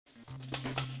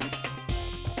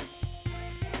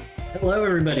Hello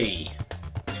everybody!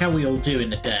 How we all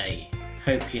doing today?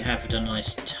 Hope you having a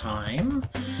nice time.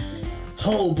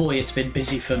 Oh boy, it's been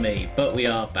busy for me, but we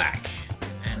are back.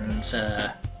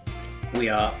 And we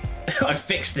are... I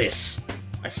fixed this!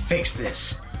 I fixed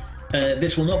this!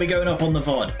 This will not be going up on the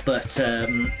VOD, but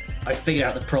I figured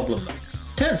out the problem.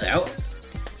 Turns out,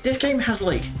 this game has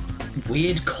like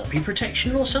weird copy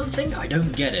protection or something? I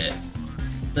don't get it.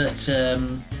 But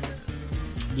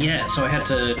yeah, so I had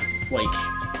to like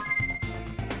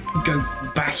go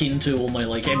back into all my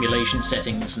like emulation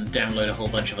settings and download a whole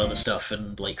bunch of other stuff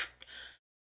and like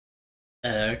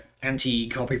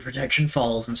anti-copy protection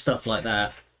files and stuff like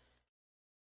that.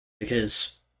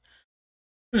 Because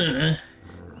but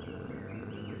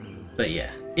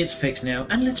yeah, it's fixed now,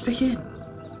 and let's begin.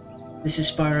 This is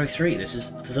Spyro 3, this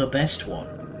is the best one.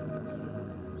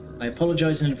 I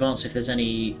apologise in advance if there's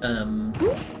any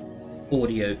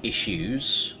audio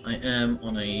issues. I am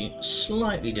on a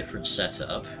slightly different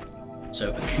setup,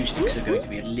 so acoustics are going to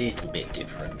be a little bit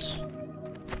different.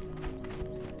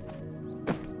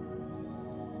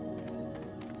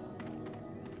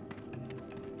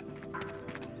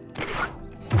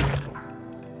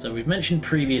 So we've mentioned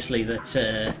previously that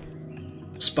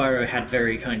Spyro had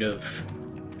very kind of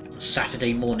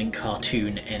Saturday morning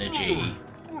cartoon energy.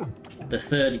 The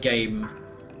third game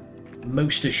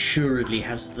most assuredly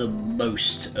has the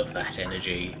most of that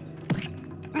energy.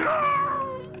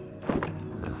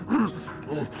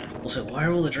 Also, why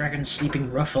are all the dragons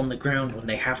sleeping rough on the ground when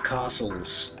they have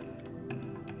castles?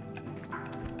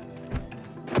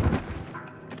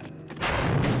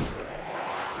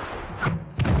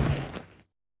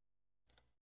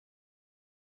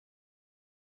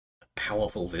 A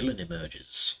powerful villain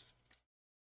emerges.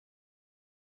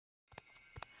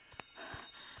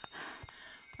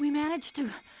 We managed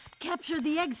to capture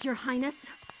the eggs, Your Highness.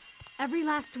 Every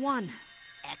last one.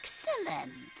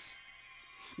 Excellent.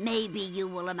 Maybe you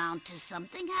will amount to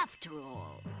something after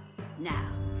all.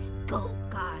 Now, go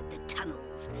guard the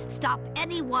tunnels. Stop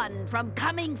anyone from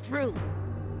coming through.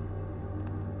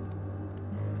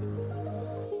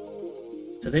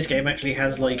 So this game actually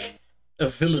has, like, a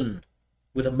villain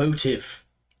with a motive,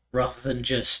 rather than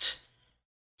just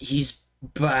he's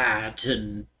bad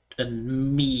and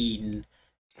mean,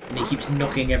 and he keeps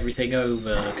knocking everything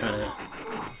over, kind of.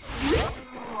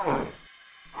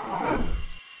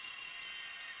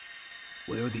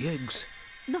 Where are the eggs?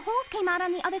 The holes came out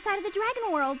on the other side of the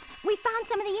Dragon World. We found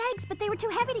some of the eggs, but they were too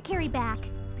heavy to carry back.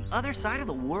 The other side of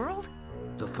the world?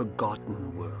 The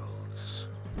Forgotten Worlds.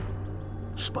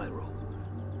 Spyro,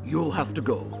 you'll have to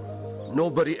go.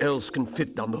 Nobody else can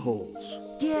fit down the holes.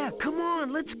 Yeah, come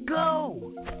on, let's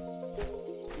go!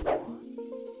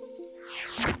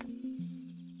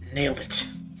 Nailed it.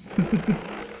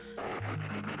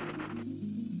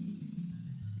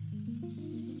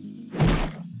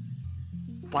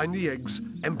 Find the eggs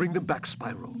and bring them back,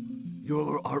 Spyro.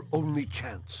 You're our only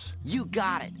chance. You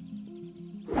got it!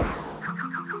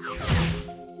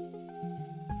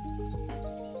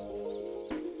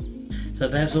 So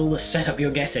there's all the setup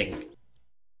you're getting.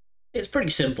 It's pretty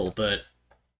simple, but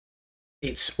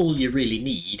it's all you really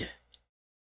need.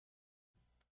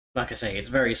 Like I say, it's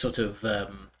very sort of,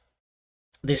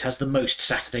 this has the most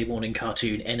Saturday morning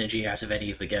cartoon energy out of any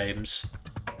of the games.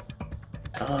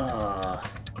 Ah.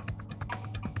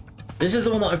 This is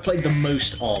the one that I've played the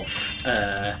most of,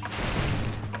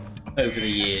 over the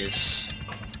years.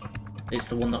 It's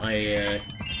the one that I,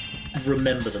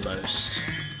 remember the most.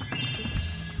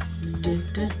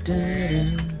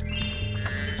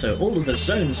 So all of the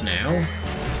zones now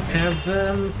have,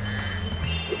 well,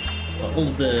 all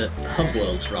of the hub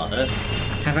worlds, rather,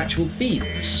 have actual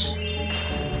themes.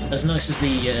 As nice as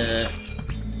the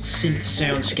synth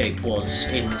soundscape was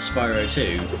in Spyro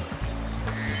 2,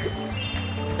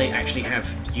 they actually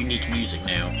have unique music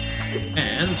now.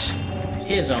 And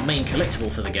here's our main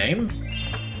collectible for the game.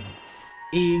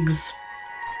 Eggs.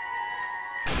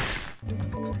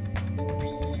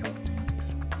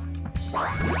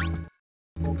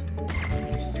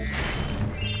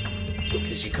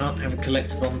 Because you can't have a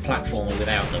collectathon platformer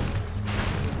without them.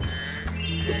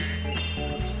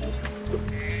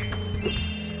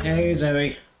 Hey,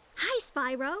 Zoe. Hi,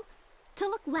 Spyro. To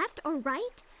look left or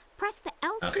right, press the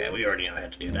L2. Okay, we already know how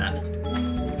to do that.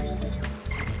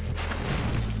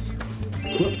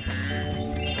 Whoop.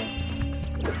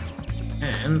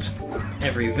 And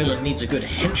every villain needs a good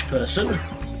hench person.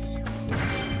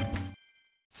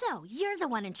 So, you're the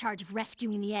one in charge of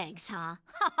rescuing the eggs, huh?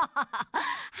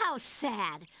 How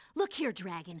sad. Look here,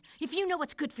 Dragon. If you know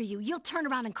what's good for you, you'll turn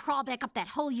around and crawl back up that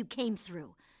hole you came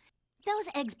through. Those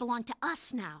eggs belong to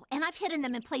us now, and I've hidden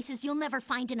them in places you'll never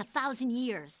find in 1,000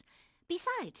 years.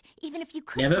 Besides, even if you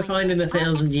could Never find in it,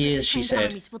 1,000 our years, she expert said.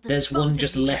 armies will There's dispose one of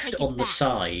just you and left take it on the back.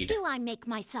 side. Do I make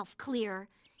myself clear?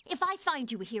 If I find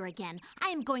you here again, I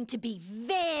am going to be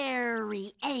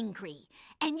very angry.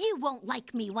 And you won't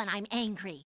like me when I'm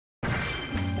angry.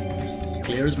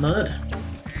 Clear as mud.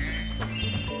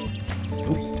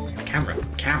 Ooh,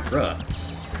 camera.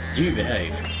 Do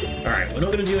behave. Alright, we're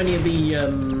not going to do any of the,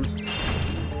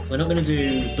 we're not going to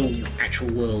do the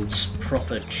actual worlds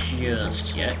proper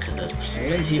just yet, because there's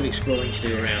plenty of exploring to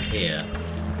do around here.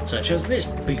 Such as this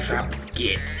big fat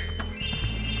git.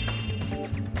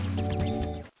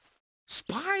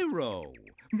 Spyro!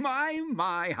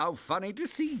 My, how funny to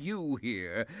see you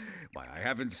here. Why, I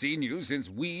haven't seen you since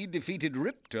we defeated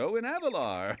Ripto in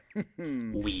Avalar.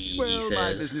 We, Well, says.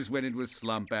 my business went into a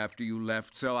slump after you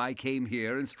left, so I came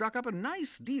here and struck up a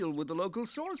nice deal with the local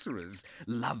sorceress.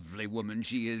 Lovely woman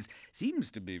she is.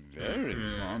 Seems to be very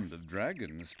fond of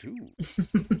dragons, too.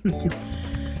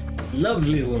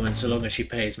 Lovely woman, so long as she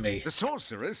pays me. The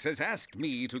sorceress has asked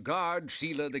me to guard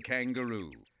Sheila the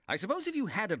kangaroo. I suppose if you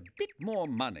had a bit more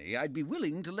money, I'd be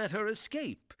willing to let her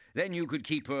escape. Then you could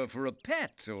keep her for a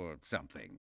pet or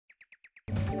something.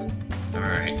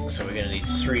 Alright, so we're gonna need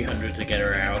 300 to get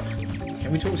her out.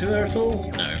 Can we talk to her at all?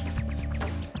 No.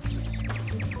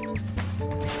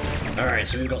 Alright,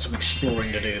 so we've got some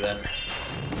exploring to do then.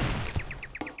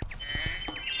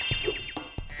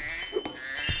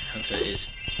 Hunter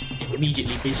is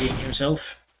immediately busying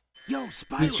himself Yo,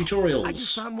 Spyro, with tutorials. I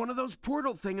just found one of those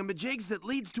portal thingamajigs that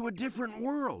leads to a different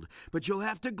world, but you'll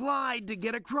have to glide to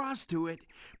get across to it.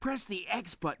 Press the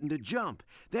X button to jump,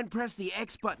 then press the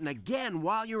X button again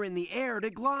while you're in the air to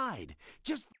glide.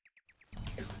 Just...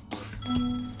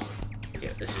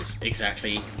 Yeah, this is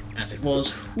exactly as it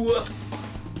was. Whoop.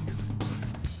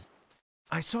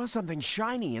 I saw something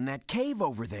shiny in that cave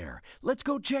over there. Let's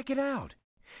go check it out.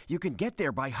 You can get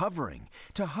there by hovering.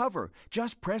 To hover,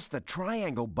 just press the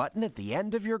triangle button at the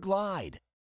end of your glide.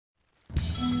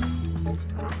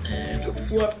 And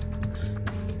whoop.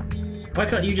 Why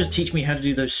can't you just teach me how to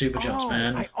do those super jumps,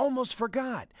 man? I almost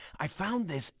forgot. I found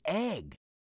this egg.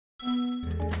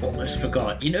 Almost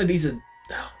forgot. You know, these are...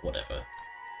 Oh, whatever.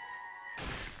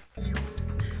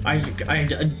 I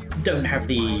don't have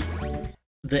the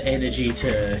energy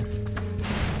to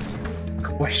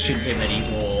question him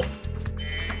anymore.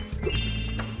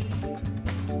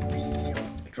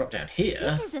 Drop down here.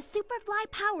 This is a Superfly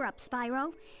power-up,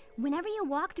 Spyro. Whenever you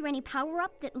walk through any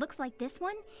power-up that looks like this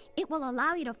one, it will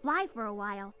allow you to fly for a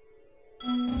while.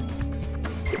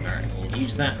 Alright, we'll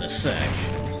use that in a sec.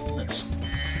 Let's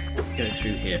go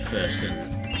through here first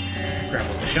and grab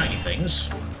all the shiny things.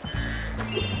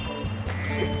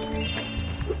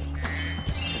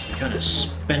 Because we kind of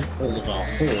spent all of our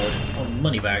hoard on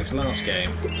moneybags last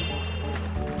game.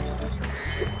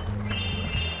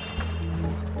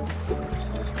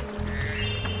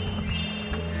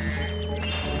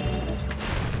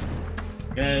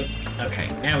 Go. Okay,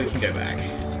 now we can go back.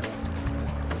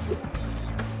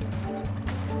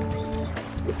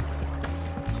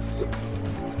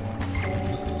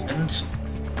 And...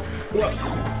 whoop!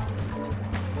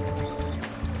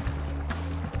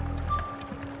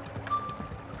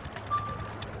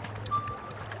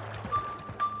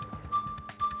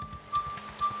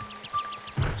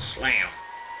 Slam!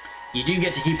 You do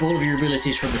get to keep all of your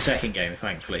abilities from the second game,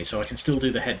 thankfully, so I can still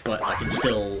do the headbutt, I can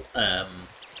still,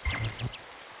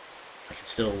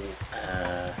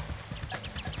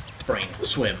 brain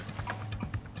swim.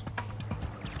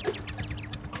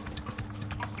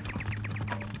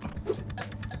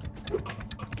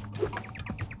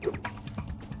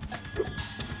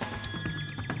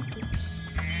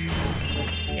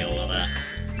 Get all of that.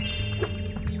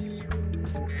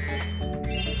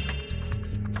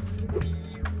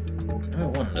 I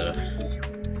wonder,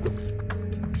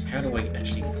 how do I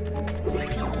actually...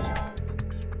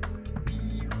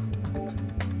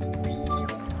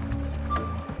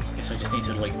 I just need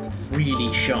to, like,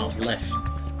 really sharp left.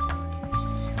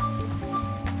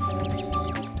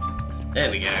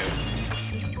 There we go.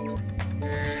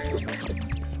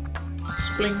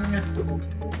 Spling.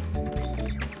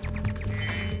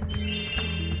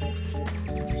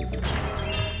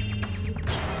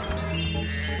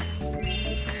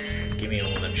 Give me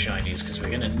all of them shinies, because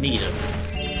we're gonna need them.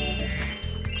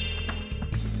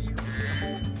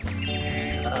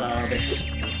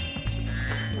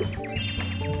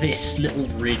 This little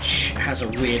ridge has a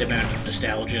weird amount of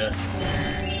nostalgia.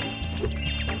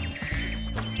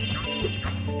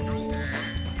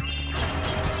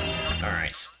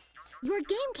 Alright. Your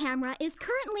game camera is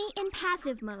currently in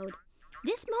passive mode.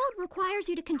 This mode requires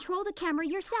you to control the camera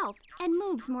yourself and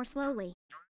moves more slowly.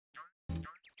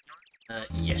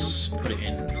 Yes, put it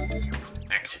in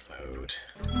active mode.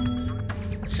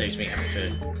 It saves me having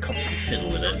to constantly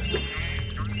fiddle with it.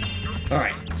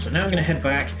 Alright, so now I'm going to head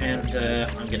back and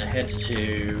I'm going to head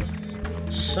to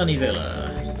Sunny Villa.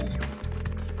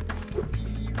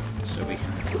 So we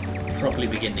can properly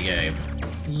begin the game.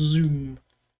 Zoom.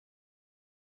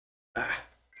 Ah.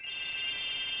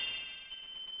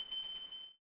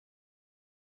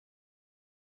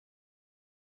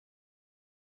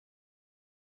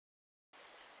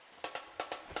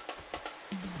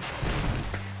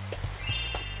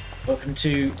 Welcome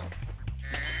to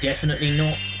definitely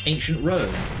not ancient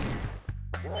Rome.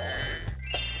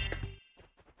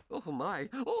 Oh my,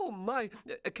 oh my.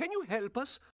 Can you help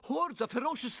us? Hordes of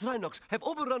ferocious Rhinox have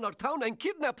overrun our town and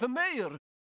kidnapped the mayor.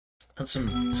 And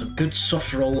some good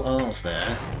soft roll R's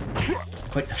there.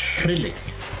 Quite thrilling.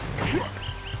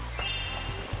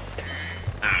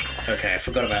 Ah, okay, I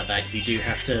forgot about that. You do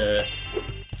have to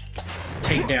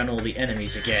take down all the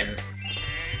enemies again.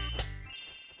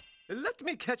 Let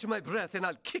me catch my breath and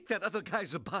I'll kick that other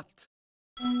guy's butt.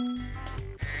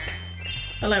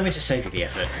 Allow me to save you the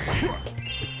effort.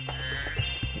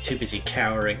 You're too busy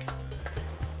cowering.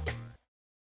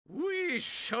 We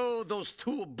showed those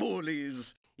two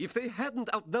bullies. If they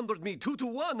hadn't outnumbered me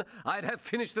 2-1, I'd have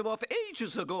finished them off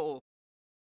ages ago.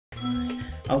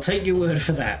 I'll take your word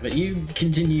for that, but you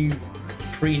continue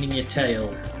preening your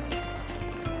tail.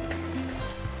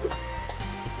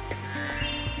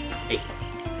 Hey,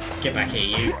 get back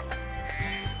here, you.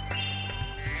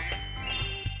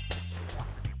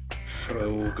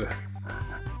 Frog.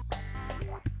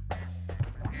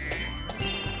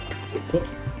 Whoop.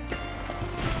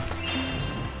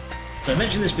 So I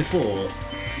mentioned this before.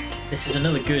 This is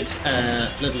another good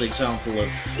little example of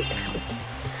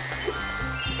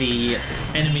the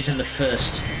enemies in the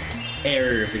first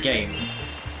area of the game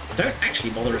don't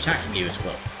actually bother attacking you as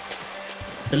well.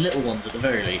 The little ones, at the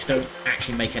very least, don't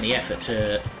actually make any effort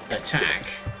to attack.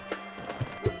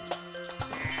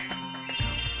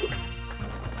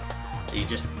 So he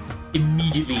just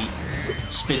immediately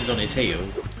spins on his heel,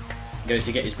 goes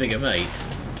to get his bigger mate.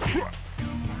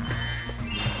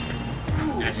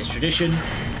 As is tradition,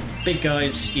 big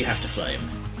guys, you have to flame.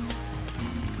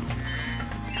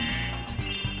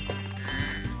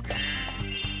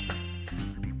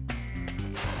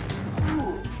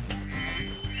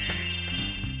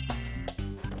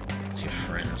 It's your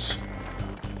friends.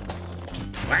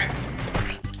 Whack!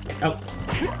 Oh!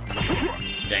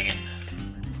 Dang it.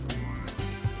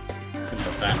 I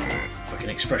love that fucking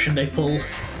expression they pull.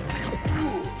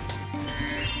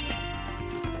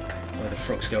 Why the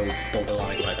frogs go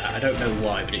boggle-eyed like that. I don't know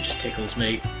why, but it just tickles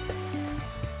me.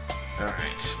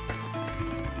 Alright.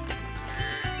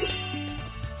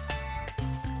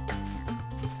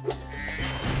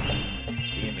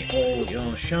 Give me all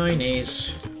your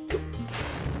shinies.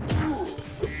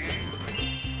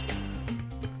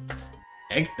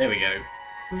 Egg, there we go.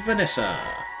 Vanessa.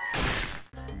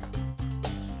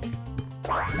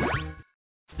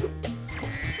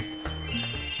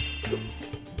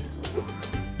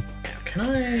 Can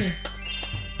I...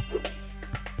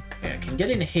 Yeah, I can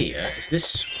get in here. Is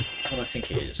this what I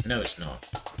think it is? No, it's not.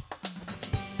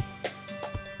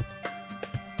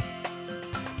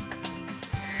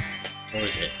 Or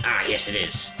is it? Ah, yes it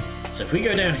is. So if we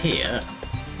go down here,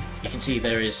 you can see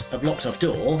there is a blocked off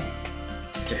door.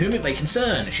 To whom it may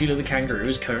concern, Sheila the kangaroo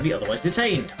is currently otherwise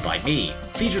detained. By me.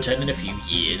 Please return in a few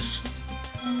years.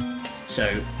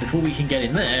 So, before we can get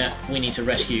in there, we need to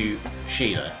rescue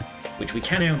Sheila. Which we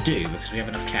can now do because we have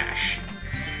enough cash.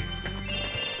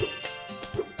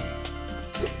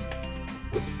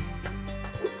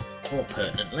 More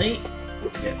pertinently,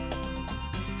 get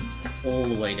all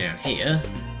the way down here.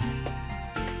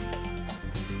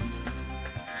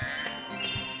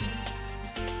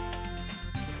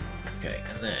 Okay,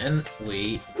 and then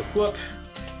we whoop.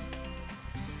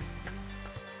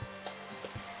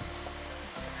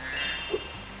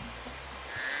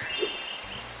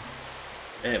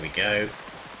 There we go.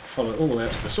 Follow it all the way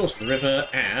up to the source of the river,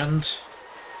 and...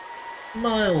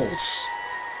 Miles!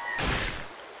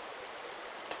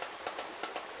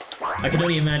 I can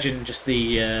only imagine just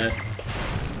the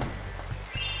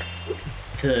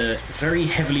very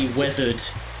heavily weathered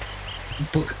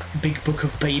big book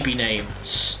of baby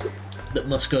names that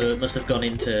must have gone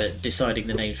into deciding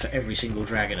the names for every single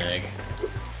dragon egg.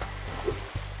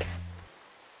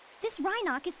 This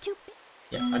Rhinoc is too big.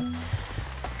 Yeah,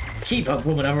 keep up,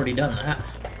 woman, I've already done that.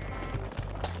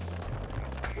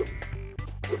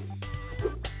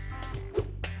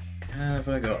 Have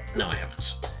I got... No, I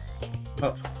haven't.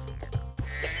 Oh.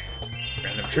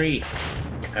 Random tree.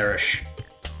 Perish.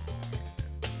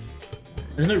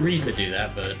 There's no reason to do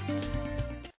that, but...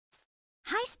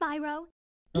 Hi, Spyro.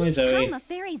 Hi, Each Zoe. time a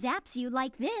fairy zaps you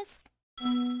like this,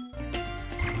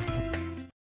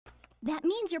 that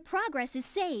means your progress is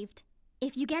saved.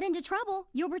 If you get into trouble,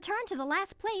 you'll return to the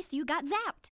last place you got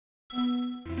zapped.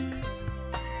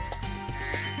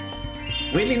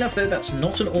 Weirdly enough, though, that's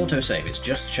not an autosave, it's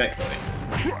just a checkpoint.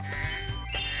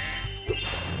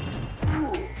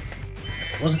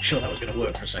 I wasn't sure that was going to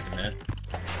work for a second there.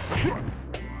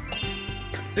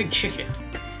 It's a big chicken.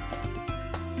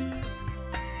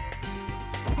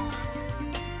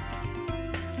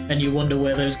 And you wonder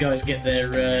where those guys get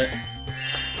their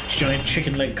giant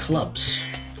chicken leg clubs.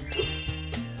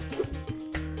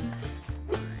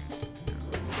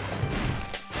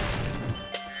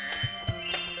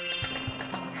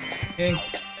 Hey.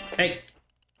 Hey.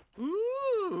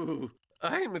 Ooh,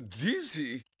 I'm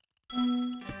dizzy.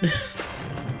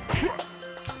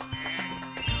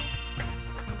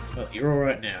 Well, you're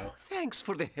alright now. Thanks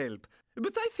for the help,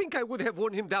 but I think I would have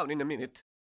worn him down in a minute.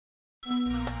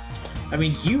 I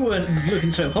mean, you weren't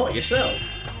looking so hot yourself.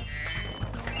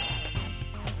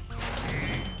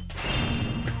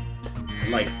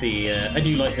 I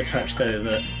do like the touch, though,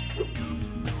 that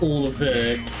all of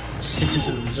the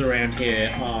citizens around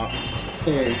here are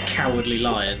all cowardly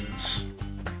lions.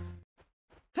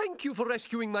 Thank you for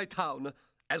rescuing my town.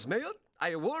 As mayor, I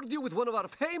award you with one of our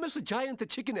famous giant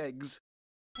chicken eggs.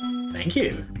 Thank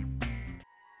you.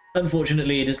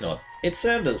 Unfortunately, it is not. It's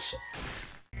Sanders.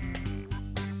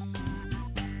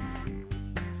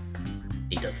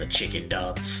 He does the chicken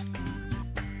dance.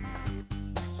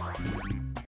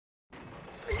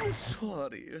 I'm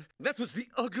sorry. That was the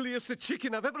ugliest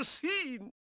chicken I've ever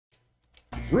seen.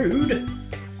 Rude.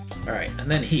 Alright,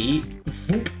 and then he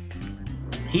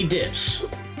dips.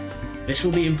 This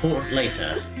will be important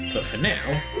later, but for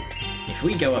now, if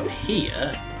we go up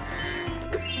here,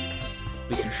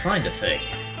 we can find a thing.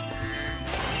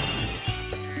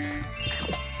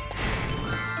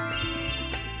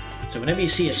 So whenever you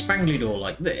see a spangly door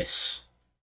like this,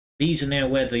 these are now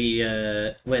where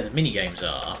the mini-games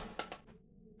are.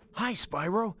 Hi,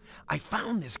 Spyro. I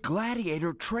found this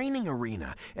gladiator training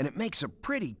arena, and it makes a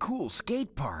pretty cool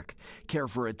skate park. Care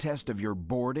for a test of your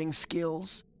boarding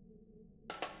skills?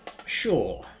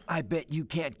 Sure. I bet you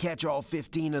can't catch all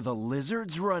 15 of the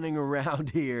lizards running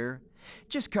around here.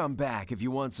 Just come back if you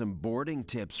want some boarding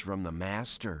tips from the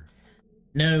master.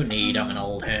 No need, I'm an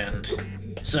old hand.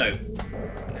 So,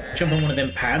 jump on one of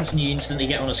them pads and you instantly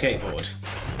get on a skateboard.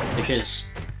 Because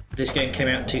this game came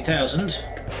out in 2000.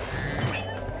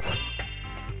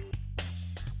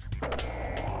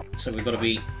 So we've got to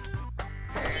be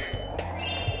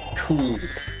cool.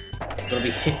 Got to be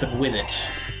hip and with it.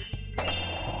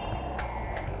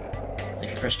 If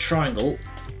you press triangle,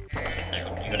 hang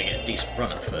on, you've got to get a decent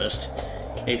run up first.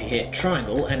 If you hit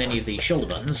triangle and any of the shoulder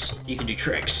buttons, you can do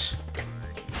tricks.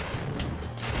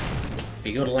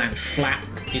 But you got to land flat.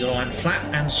 You got to land flat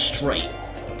and straight.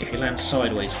 If you land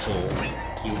sideways at all,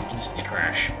 you will instantly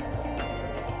crash.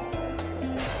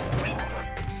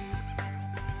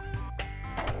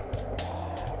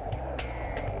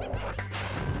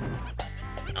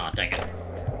 Ah, dang it.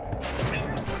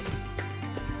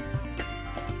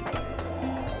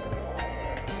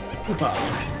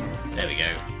 Oopah. There we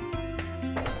go.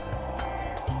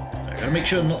 So I've got to make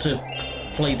sure not to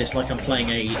play this like I'm playing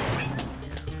a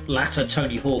latter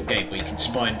Tony Hawk game where you can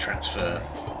spine transfer.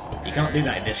 You can't do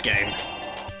that in this game.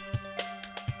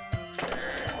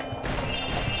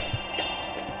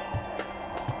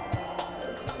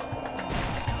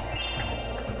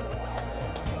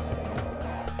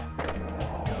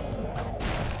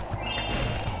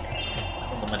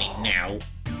 On the money now,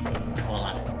 while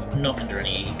I'm not under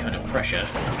any kind of pressure.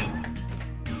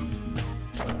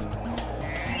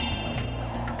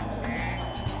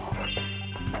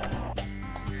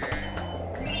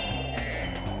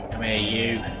 Come here,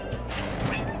 you.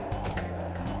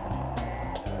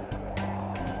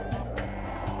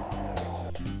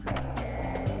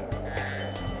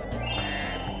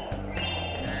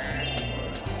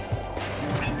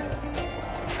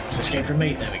 Escape from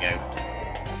me. There we go.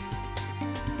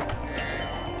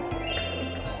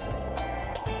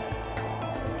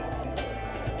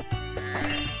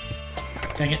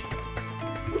 Dang it.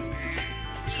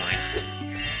 It's fine.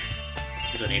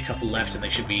 There's only a couple left and they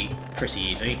should be pretty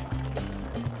easy.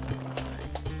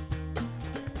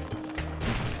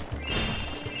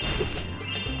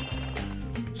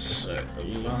 So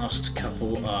the last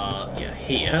couple are, yeah,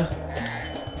 here.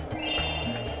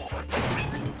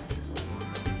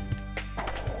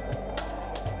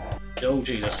 Oh,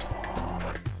 Jesus.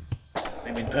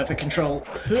 I'm in perfect control.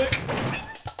 Hook!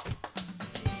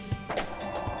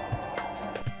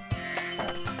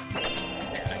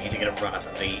 going to run up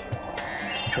the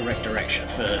correct direction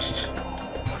first.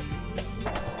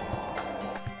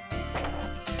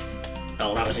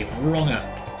 Oh, that was even wronger.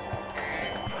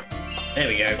 There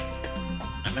we go.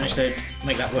 I managed to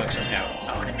make that work somehow.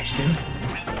 Oh, and I missed him.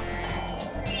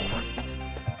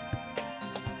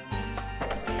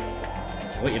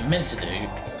 So what you're meant to do,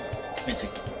 you're meant to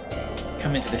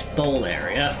come into this bowl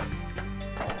area,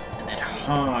 and then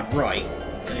hard right.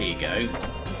 There you go.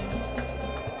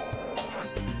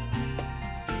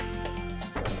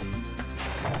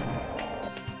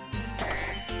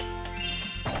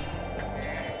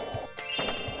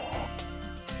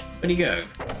 Where'd he go?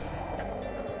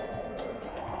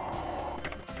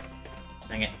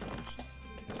 Dang it.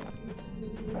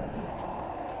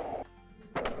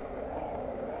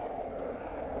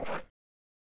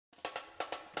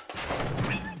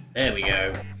 There we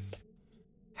go.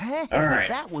 Hey, All right.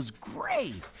 that was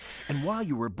great! And while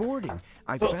you were boarding,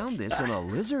 I found this in a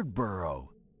lizard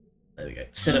burrow. There we go.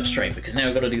 Sit up straight, because now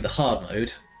we've got to do the hard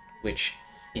mode, which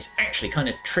is actually kind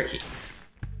of tricky.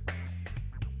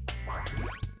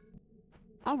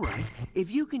 Alright, if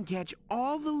you can catch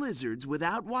all the lizards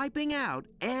without wiping out,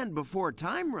 and before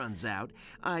time runs out,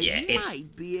 I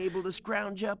might be able to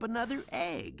scrounge up another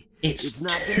egg. It's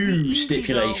not gonna be two easy,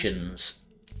 stipulations,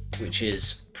 which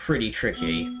is pretty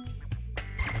tricky.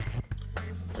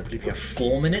 I believe you have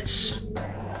 4 minutes.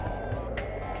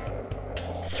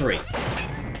 3.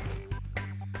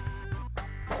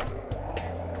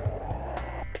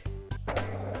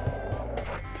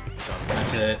 So I'm gonna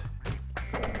have to...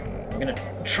 I'm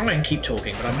gonna try and keep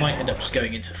talking, but I might end up just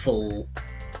going into full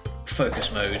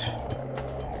focus mode.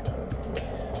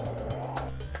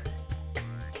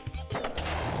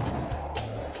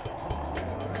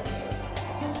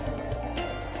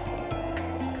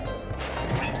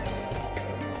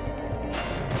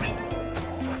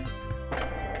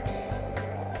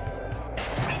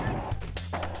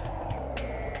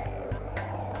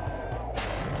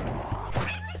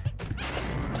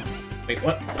 Wait,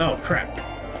 what? Oh, crap.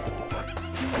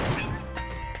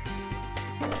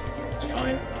 It's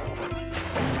fine.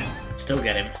 Still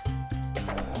get him.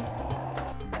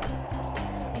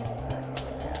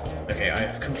 Okay, I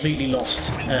have completely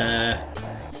lost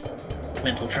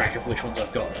mental track of which ones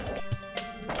I've gotten.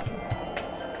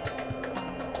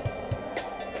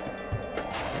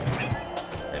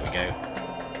 There we go.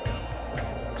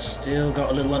 Still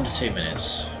got a little under 2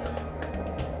 minutes.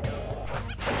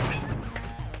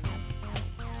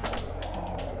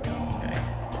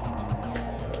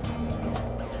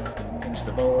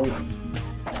 The bowl.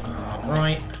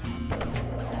 Right.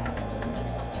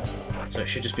 So it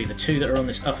should just be the 2 that are on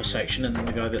this upper section and then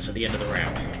the guy that's at the end of the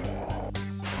ramp.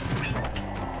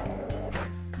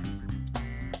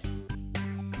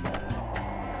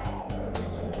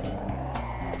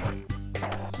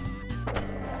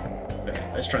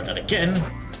 Okay, let's try that again.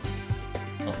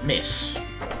 Not miss.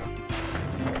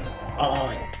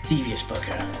 Oh, devious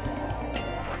bugger.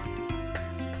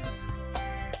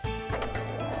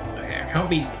 Can't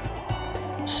be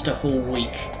stuck all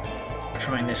week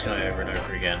trying this guy over and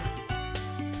over again.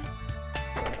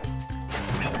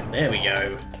 There we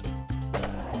go.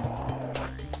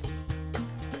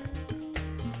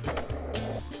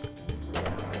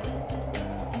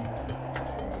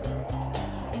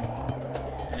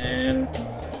 And...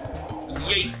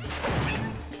 yeet!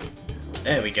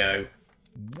 There we go.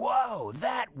 Whoa,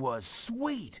 that was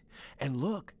sweet! And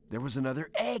look, there was another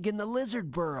egg in the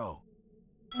lizard burrow.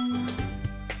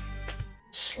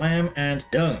 Slam and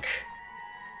dunk.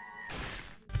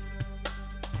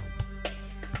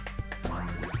 Ow.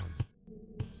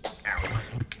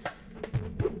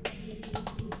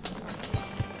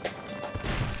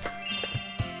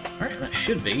 Alright, that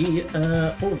should be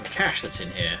all of the cash that's in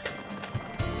here.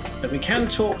 But we can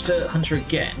talk to Hunter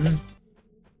again.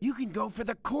 You can go for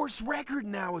the course record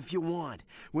now if you want.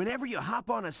 Whenever you hop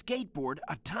on a skateboard,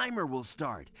 a timer will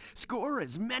start. Score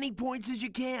as many points as you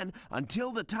can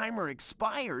until the timer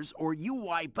expires or you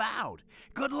wipe out.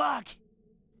 Good luck!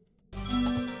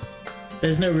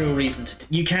 There's no real reason to...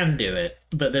 you can do it,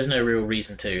 but there's no real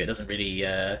reason to. It doesn't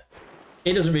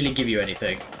really give you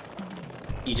anything.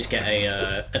 You just get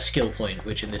a skill point,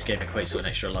 which in this game equates to an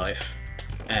extra life.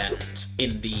 And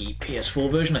in the PS4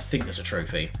 version, I think there's a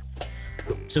trophy.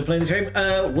 Still playing this game?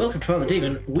 Welcome to Father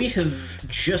Demon. We have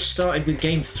just started with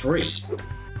game 3.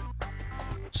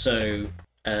 So,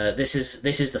 this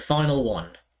is the final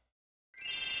one.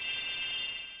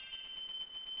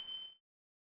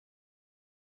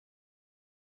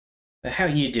 How are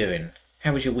you doing?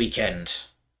 How was your weekend?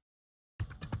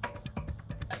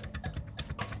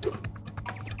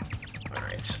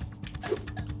 Alright.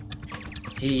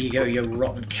 Here you go, you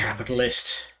rotten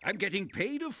capitalist. I'm getting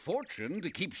paid a fortune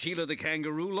to keep Sheila the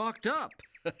kangaroo locked up.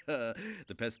 The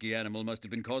pesky animal must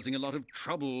have been causing a lot of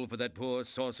trouble for that poor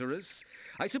sorceress.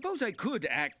 I suppose I could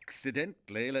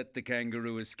accidentally let the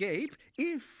kangaroo escape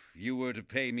if you were to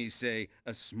pay me, say,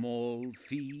 a small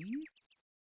fee.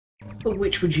 But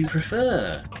which would you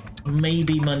prefer?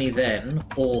 Maybe money then,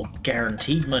 or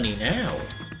guaranteed money now?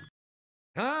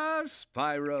 Ah,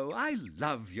 Spyro, I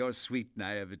love your sweet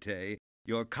naivete.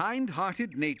 Your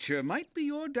kind-hearted nature might be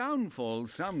your downfall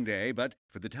someday, but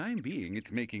for the time being,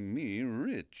 it's making me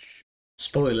rich.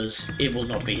 Spoilers, it will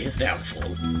not be his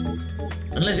downfall.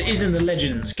 Unless it is in the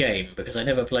Legends game, because I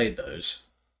never played those.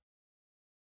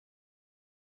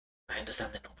 I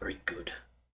understand they're not very good.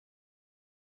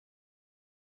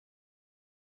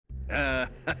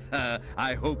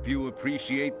 I hope you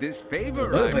appreciate this favor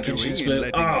The I'm robot doing engine's in blue.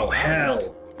 letting Oh, you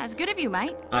hell! That's good of you,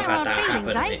 mate. I've There had are that feelings,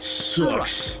 happen, eh? and it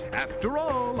sucks. After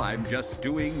all, I'm just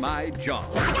doing my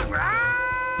job.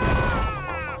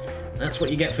 That's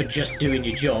what you get for just doing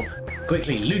your job.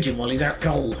 Quickly, loot him while he's out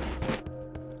cold.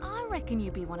 I reckon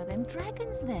you'd be one of them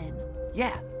dragons then.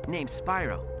 Yeah, name's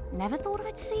Spyro. Never thought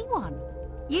I'd see one.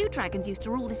 You dragons used to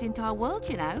rule this entire world,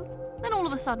 you know. Then all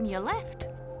of a sudden you left.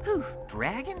 Phew,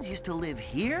 Dragons used to live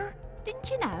here? didn't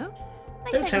you know?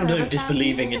 They Don't said sound they were 1,000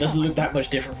 disbelieving, it years doesn't ago. look that much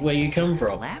different from where you come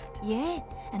from. Left? Yeah,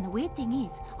 and the weird thing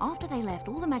is, after they left,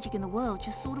 all the magic in the world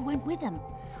just sort of went with them.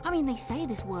 I mean, they say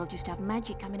this world used to have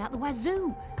magic coming out the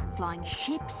wazoo. Flying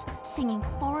ships, singing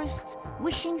forests,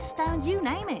 wishing stones, you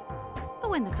name it. But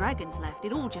when the dragons left,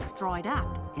 it all just dried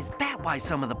up. Is that why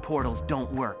some of the portals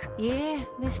don't work? Yeah,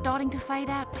 they're starting to fade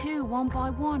out too, one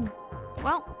by one.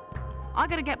 Well, I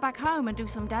gotta get back home and do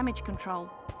some damage control.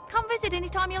 Come visit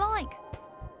anytime you like.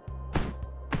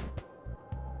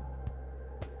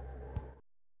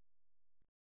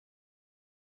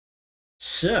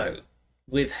 So,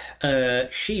 with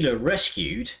Sheila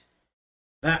rescued,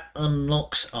 that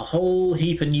unlocks a whole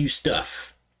heap of new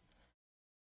stuff.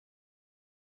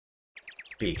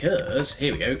 Because,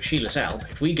 here we go, Sheila's help.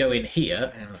 If we go in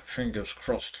here, and fingers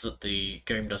crossed that the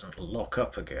game doesn't lock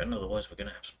up again, otherwise we're going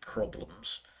to have some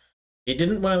problems. It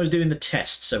didn't when I was doing the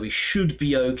test, so we should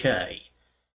be okay.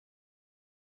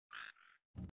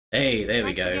 Hey, there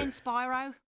we go. Thanks again,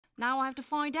 Spyro. Now I have to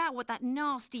find out what that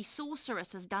nasty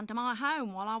sorceress has done to my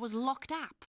home while I was locked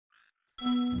up.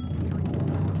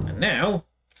 And now,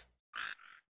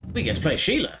 we get to play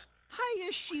Sheila.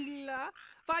 Hiya, Sheila.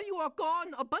 While you are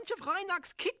gone, a bunch of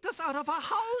Rhinox kicked us out of our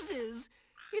houses.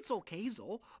 It's okay,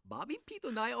 though. Bobby, Pete,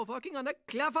 and I are working on a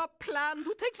clever plan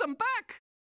to take them back.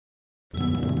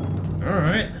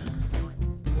 Alright.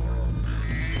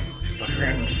 Fuck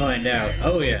around and find out.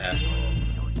 Oh, yeah.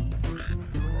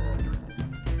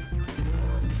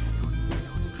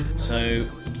 So,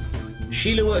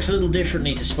 Sheila works a little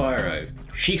differently to Spyro.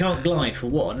 She can't glide, for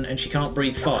one, and she can't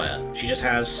breathe fire. She just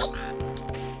has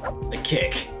a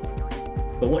kick.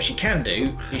 But what she can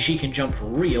do is she can jump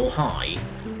real high.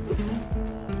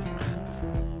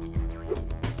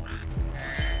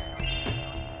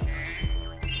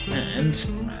 And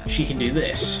she can do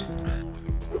this.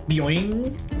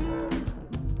 Boing!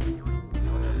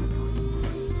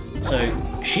 So,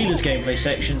 Sheila's gameplay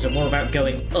sections are more about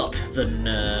going up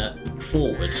than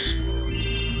forwards.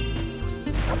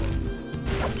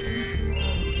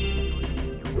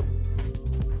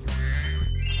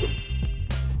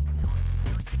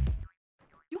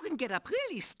 You can get up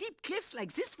really steep cliffs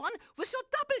like this one with your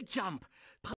double jump.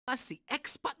 Press the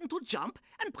X button to jump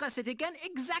and press it again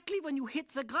exactly when you hit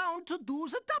the ground to do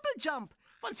the double jump.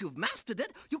 Once you've mastered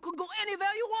it, you can go anywhere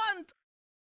you want.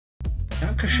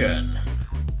 Dankeschön.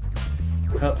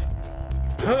 Hup.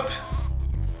 Hup!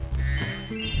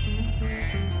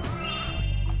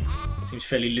 Seems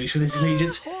fairly loose with his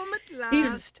allegiance. Home at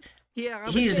He's- last. Here, I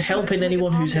was he's thinking helping this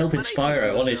anyone to who's get helping on, but I Spyro,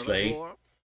 see you honestly. before.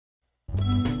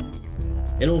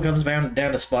 It all comes down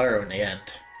to Spyro in the end.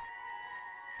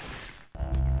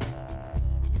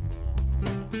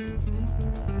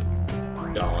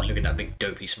 Oh, look at that big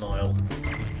dopey smile.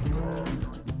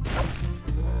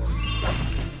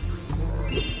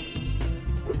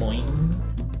 Boing.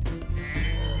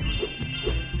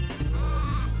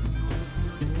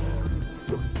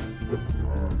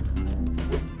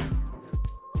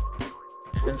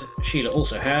 And Sheila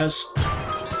also has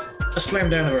a slam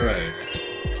down of her own.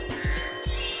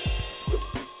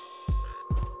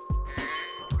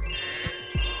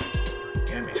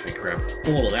 Yeah, makes me grab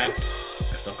all of that,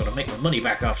 because I've got to make my money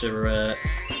back after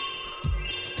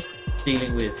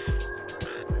dealing with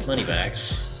money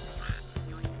bags.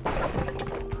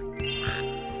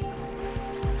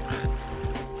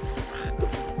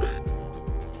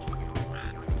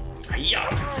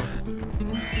 Hiya!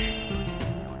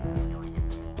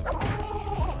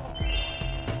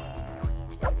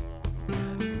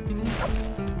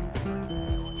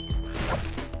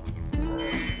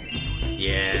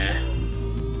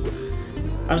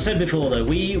 I've said before though,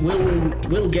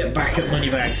 we'll get back at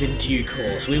Moneybags in due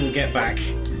course. We will get back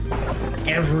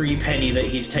every penny that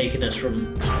he's taken us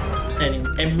from,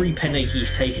 and every penny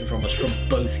he's taken from us from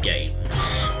both games.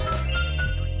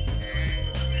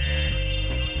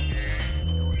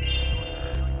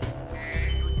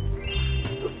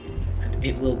 And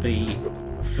it will be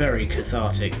very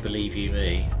cathartic, believe you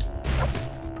me.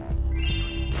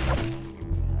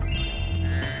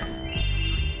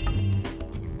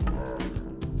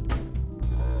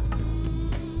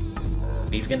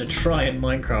 He's gonna try and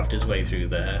Minecraft his way through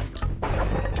there.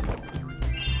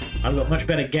 I've got much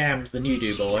better gams than you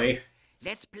do, boy.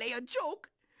 Let's play a joke.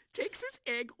 Take this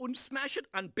egg and smash it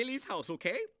on Billy's house,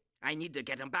 okay? I need to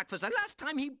get him back for the last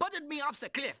time he butted me off the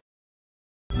cliff.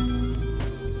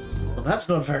 Well, that's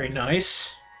not very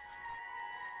nice.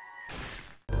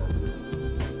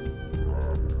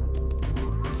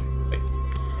 Wait.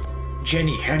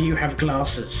 Jenny, how do you have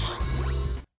glasses?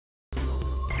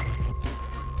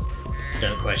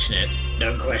 Don't question it.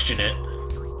 Don't question it.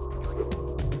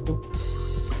 Ooh.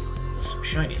 There's some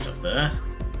shinies up there.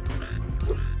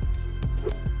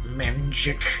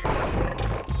 Magic.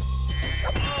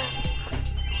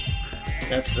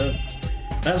 That's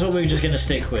what we're just gonna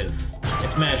stick with.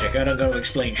 It's magic. I don't gotta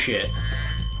explain shit.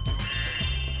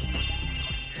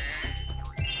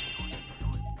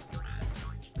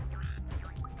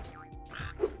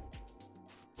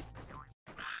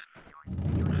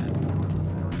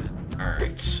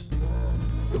 Alright.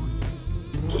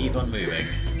 Keep on moving.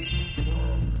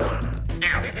 Ow!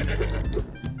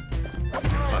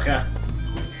 Fucker.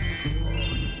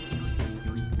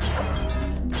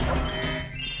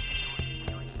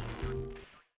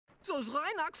 Those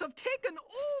Rhinox have taken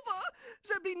over!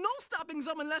 There'll be no stopping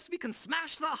them unless we can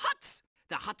smash the huts!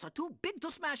 The huts are too big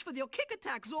to smash with your kick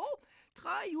attack, Zo.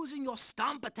 Try using your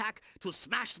stomp attack to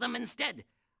smash them instead.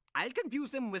 I'll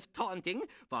confuse them with taunting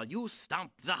while you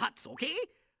stomp the huts, okay?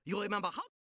 You remember how?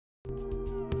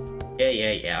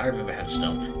 Yeah, I remember how to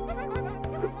stomp.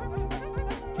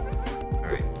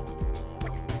 Alright.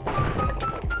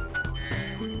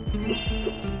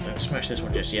 Don't smash this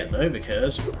one just yet, though,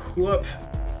 because... Whoop!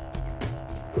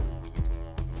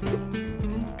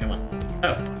 Come on.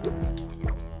 Oh!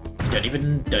 Don't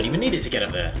even need it to get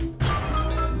up there.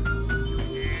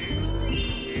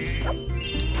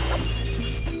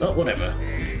 Oh, whatever.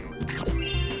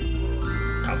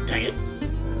 Oh, dang it.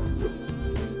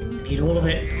 Need all of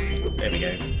it. There we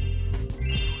go.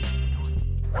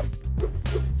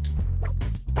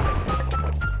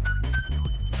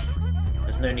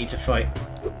 There's no need to fight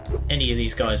any of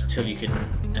these guys until you can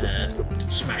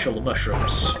smash all the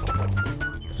mushrooms.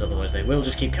 Because otherwise they will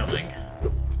just keep coming.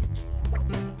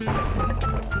 There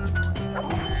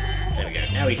we go.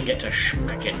 Now we can get to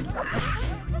schmacking.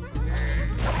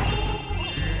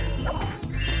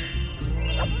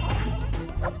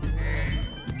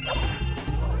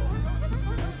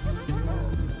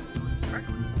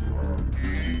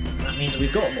 That means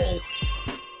we've got them all.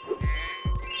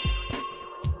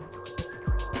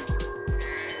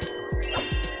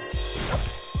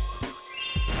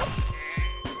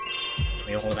 Give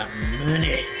me all of that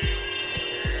money.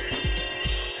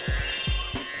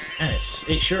 And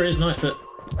it sure is nice that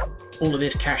all of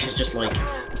this cash is just like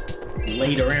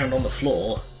laid around on the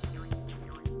floor.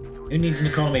 Who needs an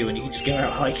economy when you can just go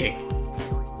out hiking?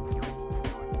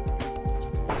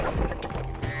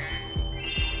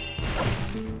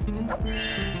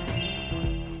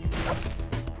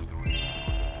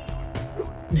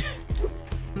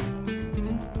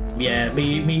 Yeah,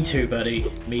 me too,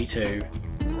 buddy. Me too.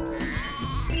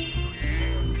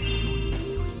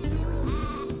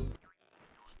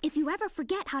 If you ever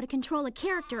forget how to control a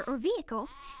character or vehicle,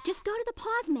 just go to the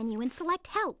pause menu and select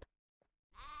help.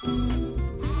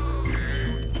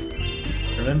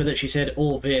 Remember that she said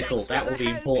or vehicle, that will be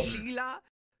important. Sheila.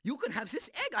 You can have this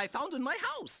egg I found in my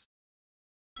house.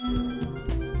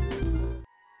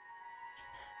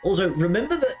 Also,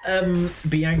 remember that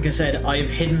Bianca said I've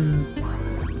hidden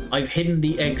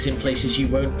the eggs in places you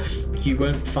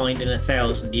won't find in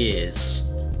 1,000 years.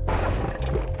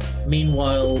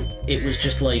 Meanwhile, it was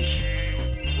just like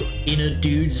in a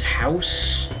dude's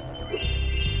house,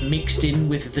 mixed in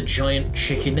with the giant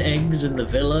chicken eggs in the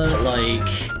villa. Like,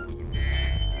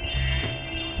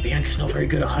 Bianca's not very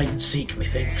good at hide and seek,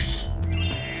 methinks.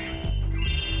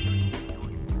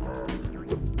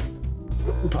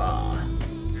 Oopa.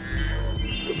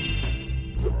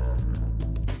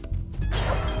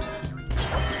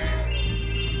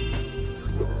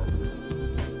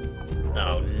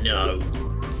 Oh no.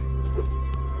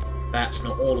 That's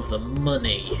not all of the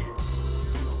money.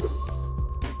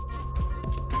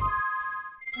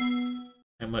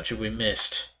 How much have we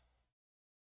missed?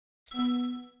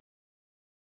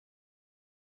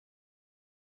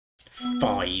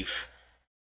 Five.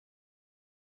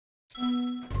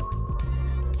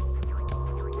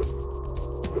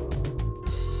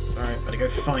 Alright, better go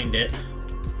find it.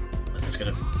 Unless it's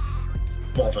gonna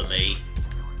bother me.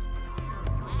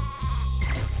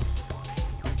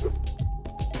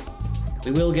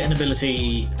 We will get an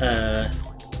ability,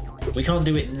 we can't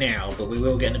do it now, but we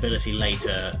will get an ability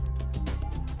later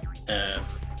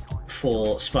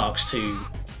for Sparks to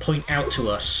point out to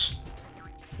us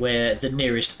where the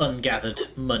nearest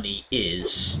ungathered money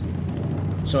is.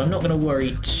 So I'm not going to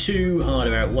worry too hard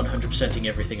about 100%ing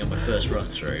everything on my first run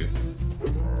through.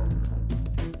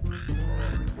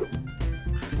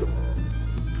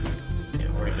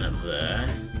 Yeah, we're even up there.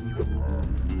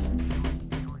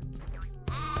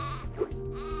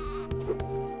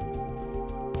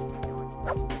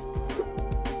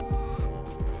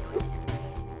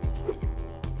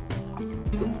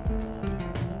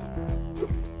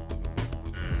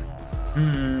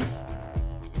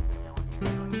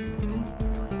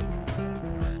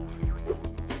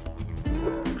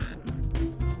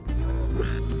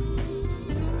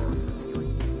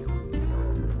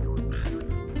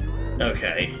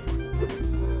 Okay.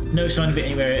 No sign of it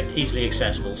anywhere easily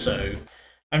accessible, so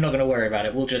I'm not going to worry about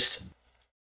it. We'll just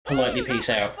politely peace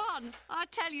out. Fun. I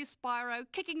tell you, Spyro,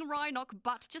 kicking Rhinoc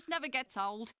butt just never gets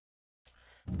old.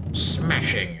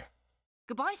 Smashing.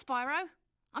 Goodbye, Spyro.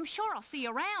 I'm sure I'll see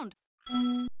you around.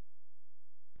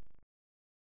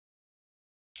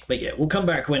 But yeah, we'll come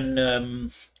back when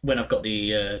I've got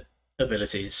the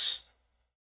abilities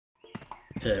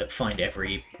to find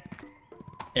every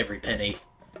penny.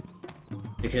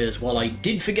 Because while I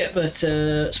did forget that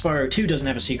Spyro 2 doesn't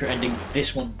have a secret ending,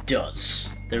 this one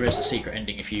does. There is a secret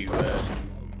ending if you...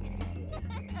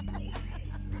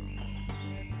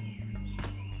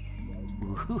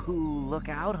 Ooh, look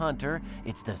out, Hunter.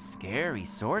 It's the scary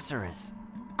sorceress.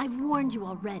 I've warned you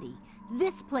already.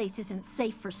 This place isn't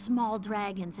safe for small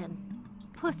dragons and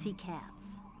pussycats.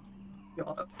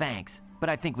 Thanks, but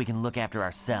I think we can look after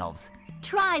ourselves.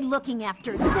 Try looking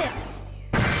after this.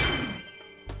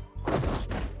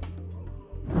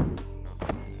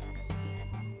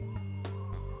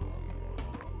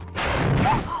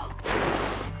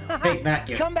 Take that,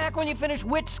 you... Come back when you finish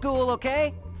witch school,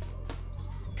 okay?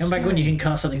 Come back when you can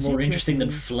cast something more interesting than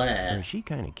Or Flare. is she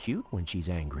kind of cute when she's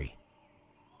angry?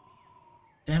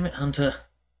 Damn it, Hunter.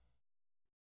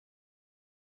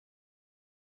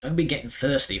 Don't be getting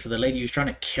thirsty for the lady who's trying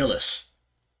to kill us.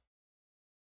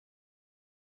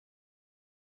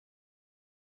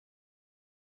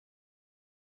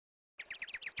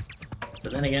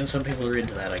 But then again, some people are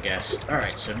into that, I guess.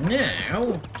 Alright, so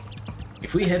now,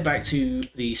 if we head back to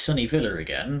the Sunny Villa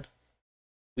again,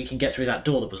 we can get through that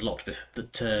door that was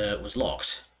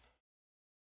locked.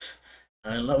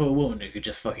 I love a woman who could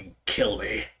just fucking kill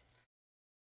me.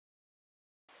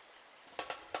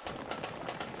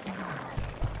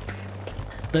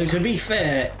 Though to be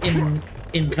fair,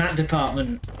 in that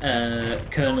department,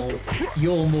 Colonel,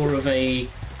 you're more of a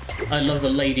I love a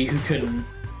lady who can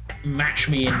match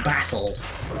me in battle.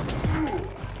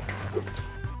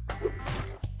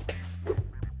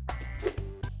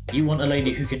 You want a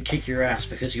lady who can kick your ass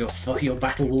because your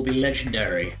battle will be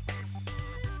legendary.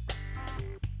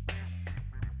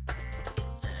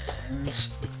 And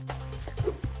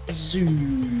zoop.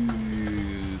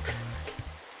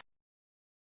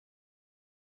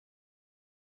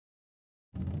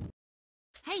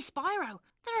 Hey, Spyro,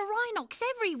 there are Rhinocs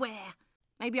everywhere.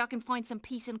 Maybe I can find some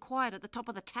peace and quiet at the top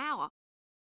of the tower.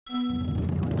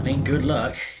 I mean, good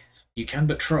luck. You can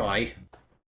but try.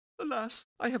 Alas,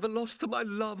 I have lost my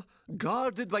love,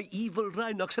 guarded by evil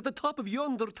Rhinocs at the top of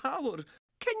yonder tower.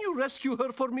 Can you rescue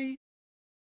her for me?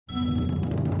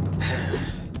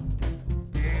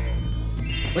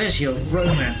 Where's your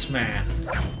romance man?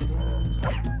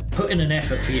 Put in an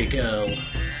effort for your girl.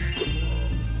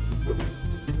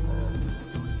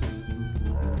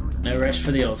 No rest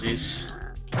for the Aussies.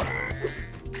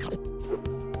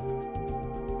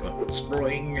 Come on,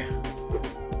 spring.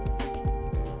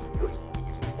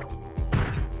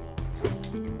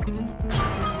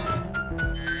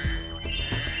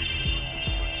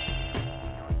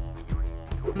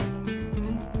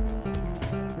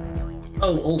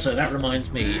 Oh, also, that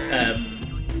reminds me,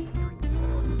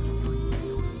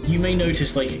 you may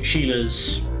notice, like,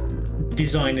 Sheila's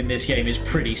design in this game is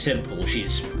pretty simple.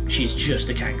 She's just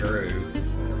a kangaroo.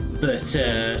 But,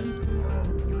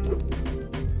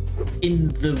 in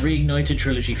the Reignited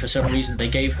trilogy, for some reason, they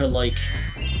gave her, like,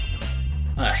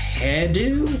 a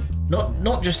hairdo?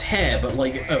 Not just hair, but,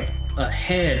 like, a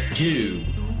hairdo.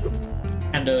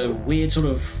 And and a weird sort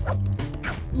of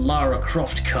Lara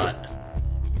Croft cut.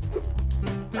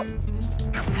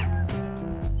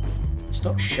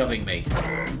 Stop shoving me.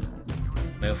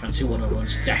 Male fancy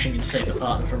one-on-ones dashing in to save the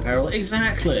partner from peril.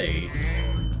 Exactly.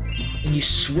 And you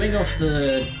swing off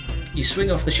the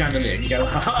chandelier and you go,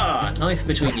 ha-ha! Knife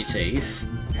between your teeth.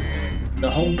 The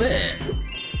whole bit.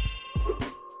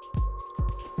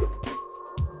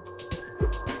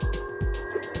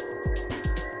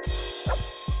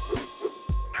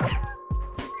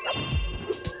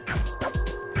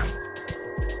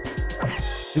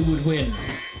 Who would win?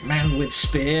 Man with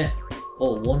spear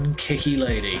or one kicky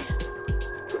lady?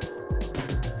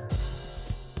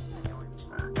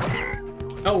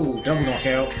 Oh, double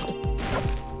knockout.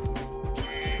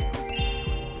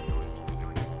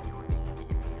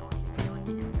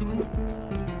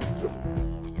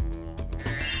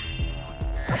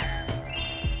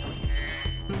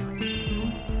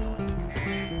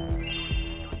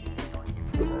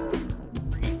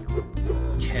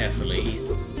 Carefully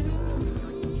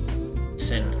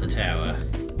send the tower.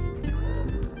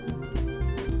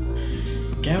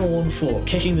 Gao 1-4,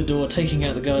 kicking the door, taking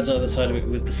out the guards either side of it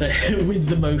with the with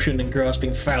the motion and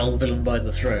grasping foul villain by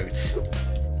the throat.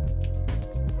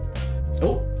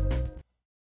 Oh!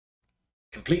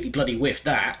 Completely bloody whiffed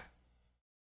that.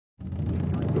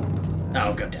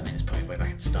 Oh god damn it, it's probably way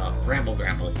back at the start. Ramble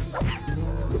gramble.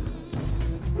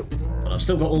 Well, I've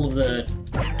still got all of the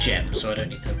gems, so I don't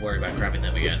need to worry about grabbing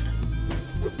them again.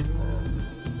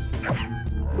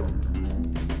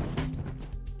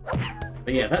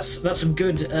 But yeah, that's some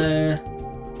good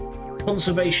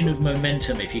conservation of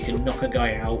momentum if you can knock a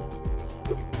guy out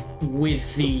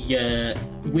with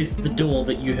the door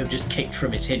that you have just kicked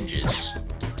from its hinges.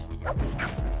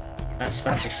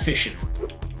 That's efficient.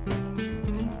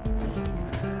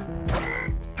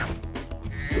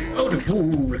 Oh,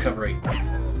 ooh, recovery.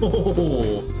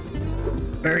 Oh,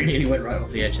 very nearly went right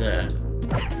off the edge there.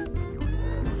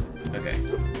 Okay.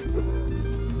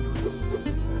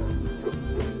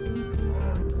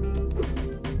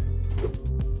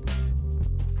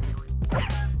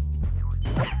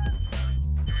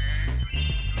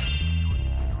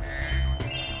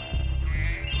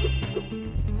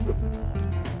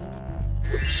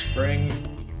 Spring.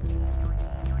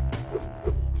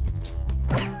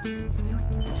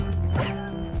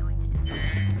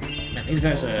 Man, these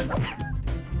guys are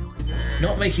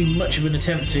not making much of an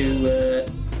attempt to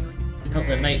help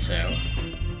their mates out.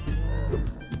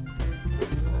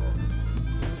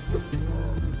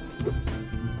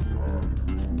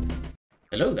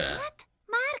 Hello there. What?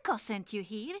 Marco sent you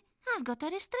here? I've got a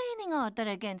restraining order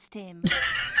against him.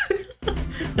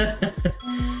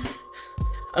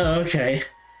 Oh, okay.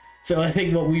 So I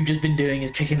think what we've just been doing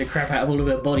is kicking the crap out of all of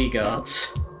her bodyguards.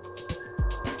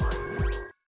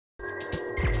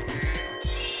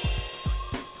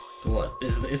 What?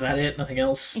 Is that it? Nothing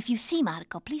else? If you see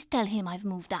Marco, please tell him I've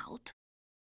moved out.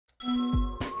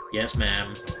 Yes,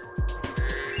 ma'am.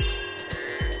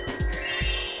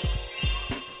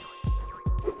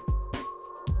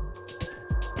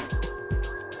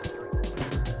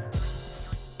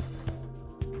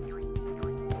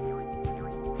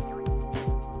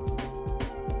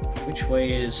 Which way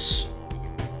is...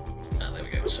 Ah, there we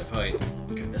go. So if I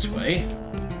go this way...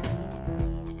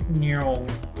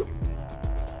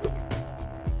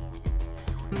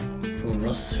 Poor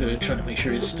Ross is trying to make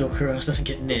sure his stalker ass doesn't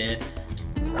get near.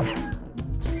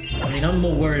 I mean, I'm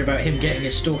more worried about him getting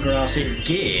his stalker ass in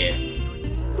gear.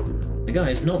 The guy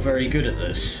is not very good at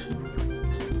this.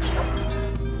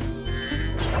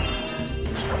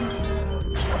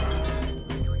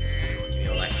 Give me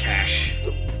all that cash.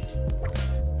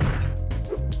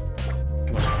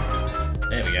 Come on.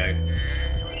 There we go.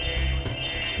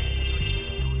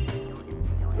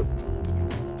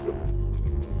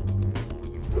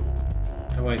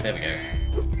 Oh wait, there we go.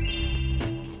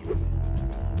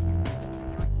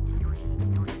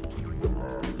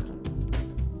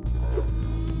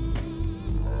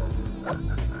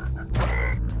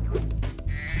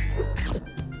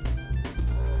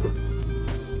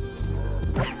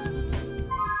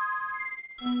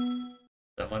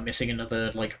 So am I missing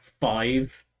another, like,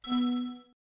 5?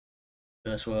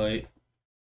 That's why...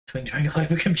 Twin trying to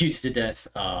hypercomputer to death.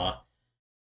 Ah.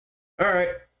 Alright.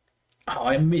 Oh,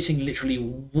 I'm missing literally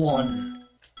 1.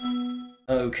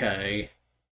 Okay.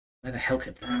 Where the hell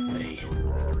could that be?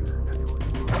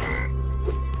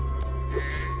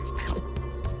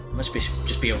 Must be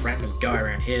just be a random guy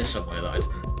around here somewhere that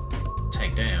I'd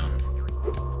take down.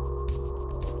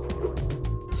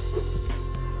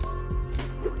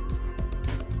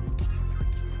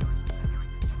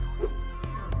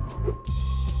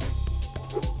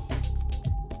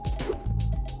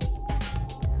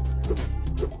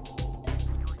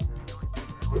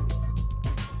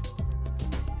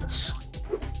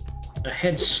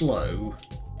 head slow.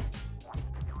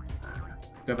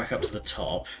 Go back up to the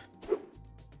top.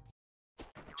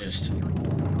 Just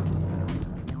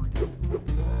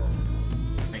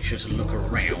make sure to look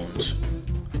around.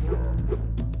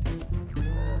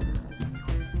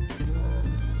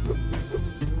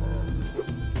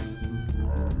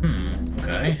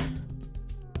 Okay.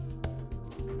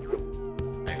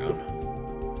 Hang on.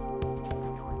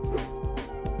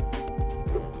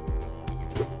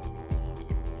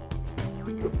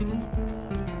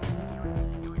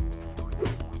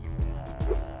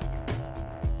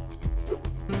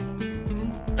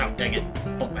 Oh, dang it.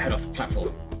 Bumped my head off the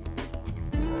platform.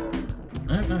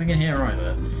 No, nothing in here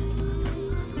either.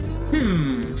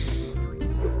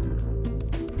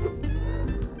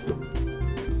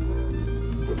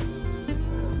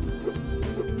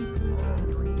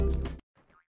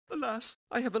 Alas,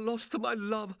 I have lost my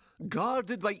love,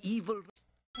 guarded by evil.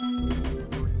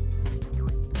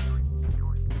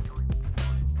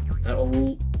 Is that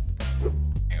all?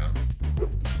 Hang on.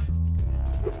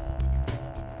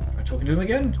 Am I talking to him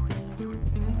again?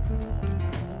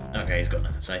 Okay, he's got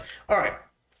nothing to say. Alright.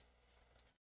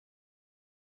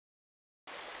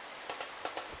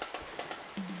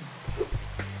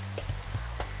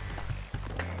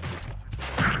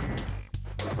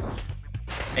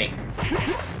 Hey.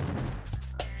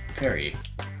 Perry.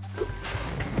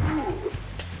 Yeah,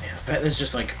 I bet there's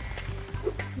just like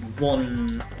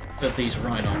one of these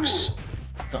Rhinox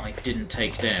that I didn't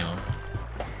take down.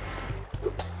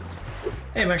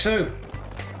 Hey, Maxo!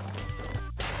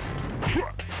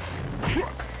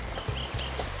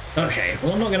 Okay,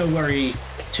 well I'm not going to worry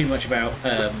too much about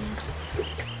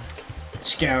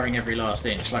scouring every last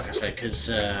inch, like I said, because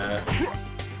I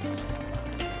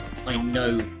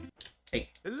know... Hey.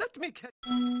 Let me catch.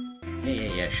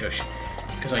 Yeah, shush.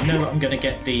 Because I know that I'm going to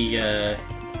get the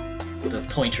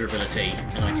pointer ability,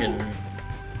 and I can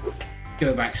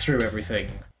go back through everything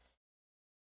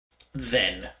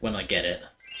then, when I get it.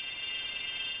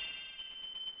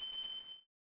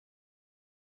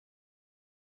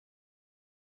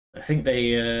 I think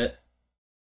they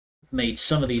made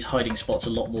some of these hiding spots a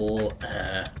lot more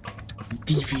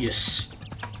devious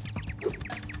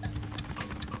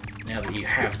now that you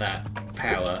have that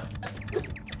power.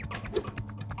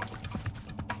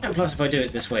 And plus, if I do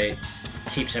it this way, it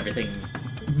keeps everything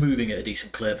moving at a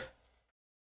decent clip.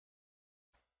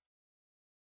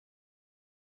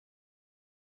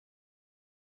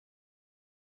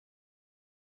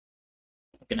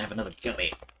 I'm gonna have another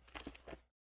gummy.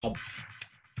 Oh.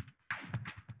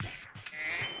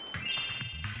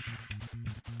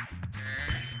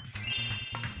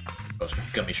 Got some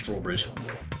gummy strawberries.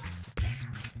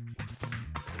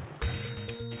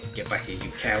 Get back here,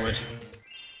 you coward.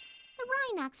 The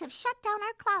Rhinox have shut down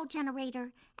our cloud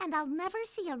generator, and I'll never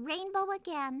see a rainbow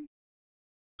again.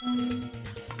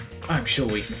 I'm sure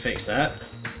we can fix that.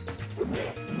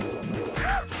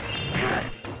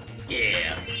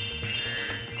 Yeah.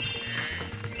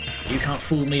 You can't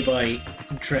fool me by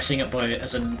dressing up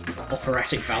as an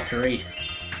operatic Valkyrie.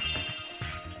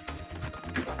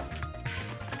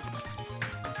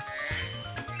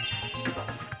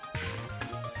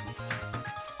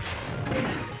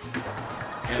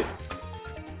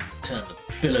 Turn the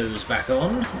billows back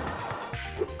on.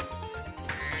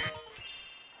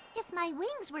 If my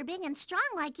wings were big and strong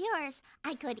like yours,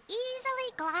 I could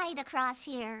easily glide across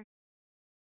here.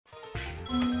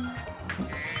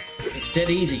 It's dead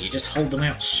easy, you just hold them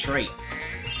out straight.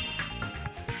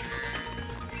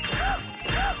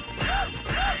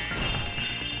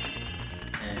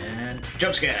 And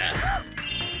jump scare!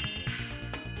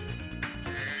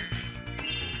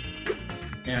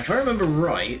 Now, if I remember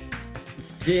right,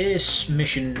 this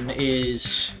mission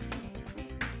is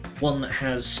one that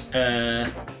has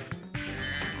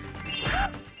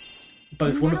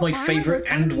both one of my favourite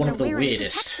and one of the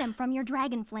weirdest. Protect them from your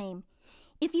dragon flame.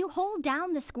 If you hold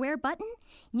down the square button,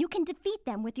 you can defeat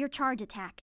them with your charge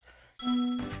attack.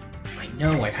 I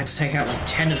know, I've had to take out like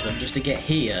 10 of them just to get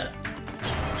here.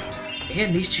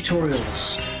 Again, these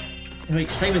tutorials,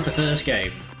 like, same as the first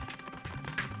game,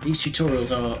 these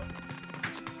tutorials are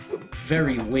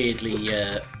very weirdly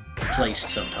placed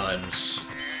sometimes.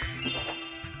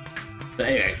 But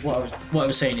anyway, what I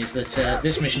was saying is that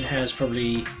this mission has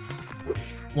probably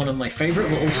one of my favourite,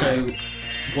 but also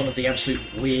one of the absolute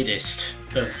weirdest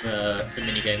of the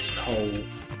minigames as a whole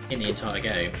in the entire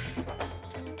game.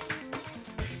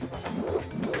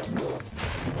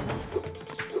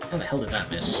 How the hell did that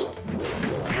miss?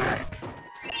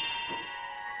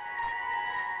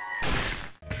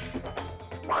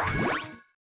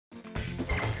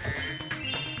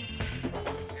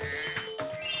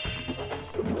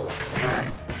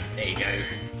 There you go. go.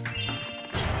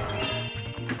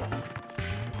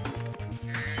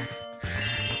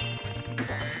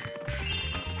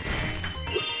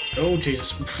 Oh,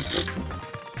 Jesus. I'm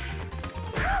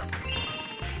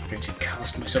going to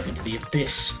cast myself into the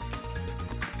abyss.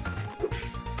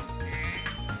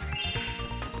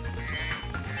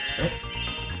 Oh.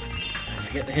 Don't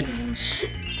forget the hidden ones.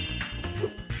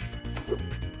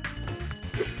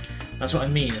 That's what I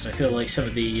mean, is I feel like some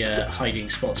of the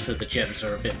hiding spots for the gems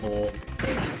are a bit more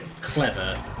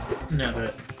clever now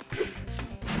that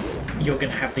you're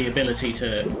going to have the ability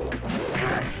to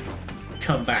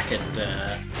come back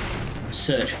and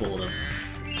search for them.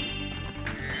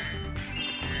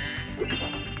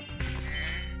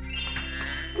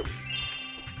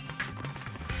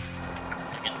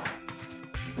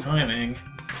 Timing.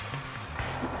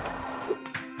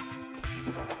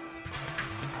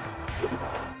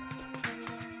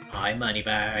 Hi,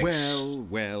 moneybags. Well,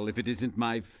 well, if it isn't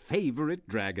my favorite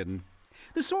dragon.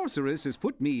 The sorceress has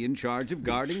put me in charge of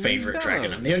guarding the Favorite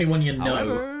dragon. bells. I'm the only one you know.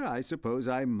 However, I suppose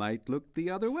I might look the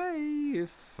other way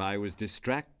if I was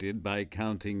distracted by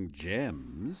counting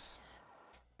gems.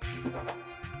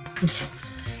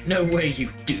 No way, you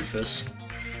doofus.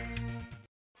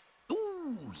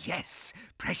 Ooh, yes,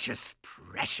 precious,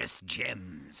 precious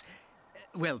gems.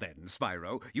 Well then,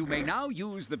 Spyro, you may now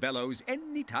use the bellows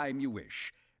any time you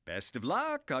wish. Best of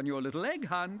luck on your little egg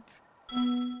hunt.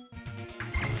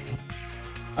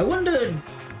 I wonder,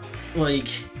 like,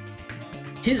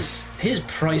 his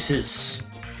prices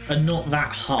are not that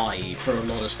high for a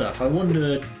lot of stuff. I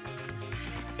wonder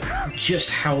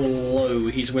just how low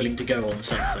he's willing to go on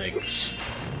some things.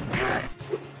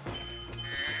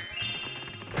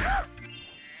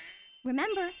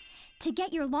 Remember, to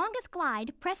get your longest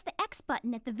glide, press the X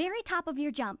button at the very top of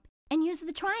your jump, and use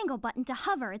the triangle button to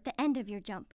hover at the end of your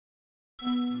jump.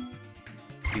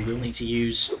 You will need to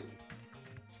use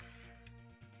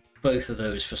both of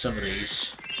those for some of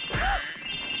these.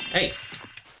 Hey!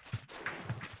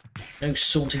 No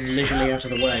saunting leisurely out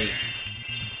of the way.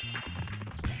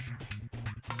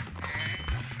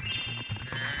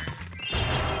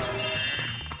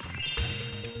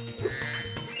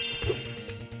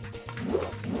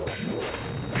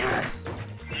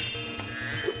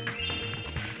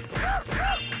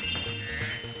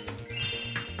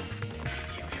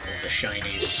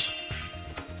 Shinies.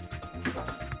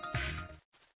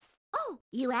 Oh,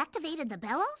 you activated the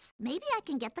bellows? Maybe I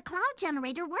can get the cloud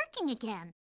generator working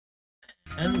again.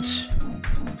 And...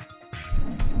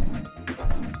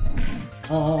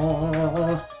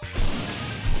 oh.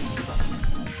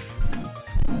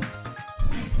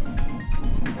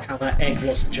 How that egg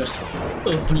wasn't just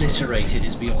obliterated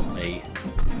is beyond me.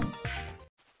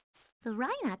 The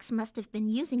Rhinox must have been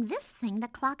using this thing to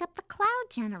clog up the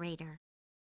cloud generator.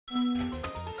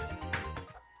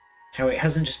 How it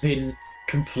hasn't just been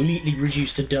completely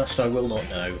reduced to dust, I will not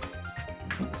know.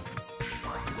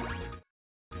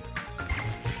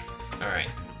 Alright.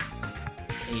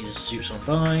 He zoops on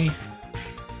by.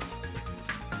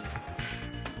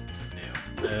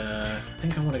 Now, I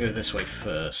think I want to go this way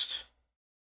first.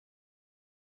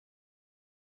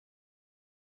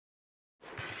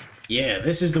 Yeah,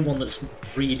 this is the one that's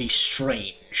really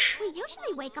strange. We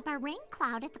usually wake up our rain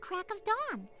cloud at the crack of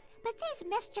dawn, but these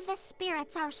mischievous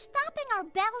spirits are stopping our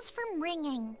bells from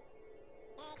ringing.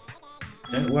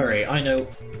 Don't worry, I know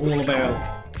all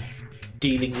about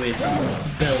dealing with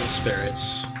bell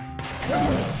spirits.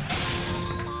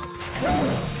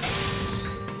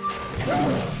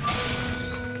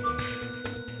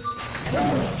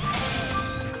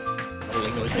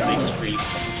 Rolling noise they make is really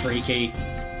fucking freaky.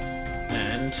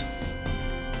 And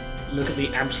look at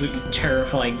the absolutely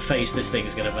terrifying face this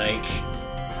thing's gonna make.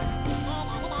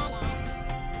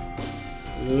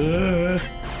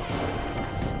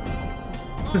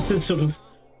 Sort of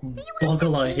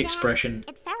boggle-eyed expression.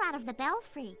 It fell out of the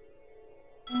belfry.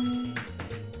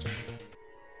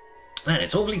 Man,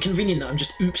 it's awfully convenient that I'm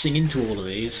just oopsing into all of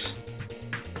these.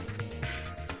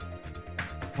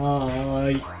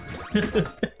 Hi.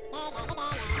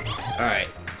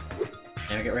 Alright.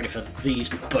 Now get ready for these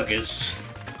buggers.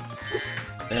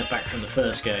 They're back from the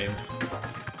first game.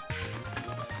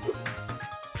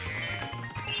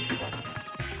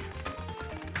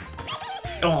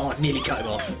 Oh, nearly cut him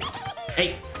off.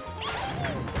 Hey!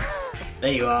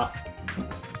 There you are.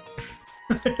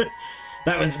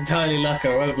 That was entirely luck,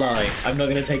 I won't lie. I'm not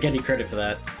going to take any credit for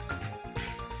that.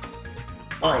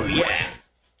 Oh yeah!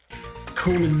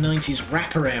 Cool in the 90s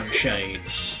wraparound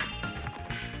shades.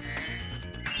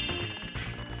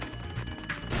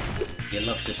 You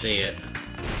love to see it.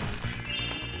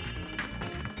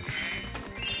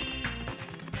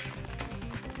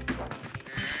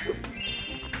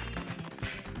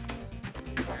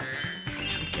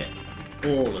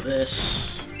 all of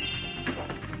this.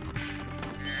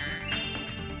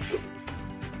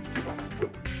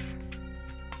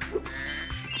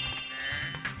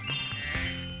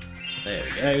 There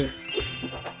we go.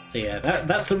 So yeah,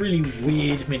 that's the really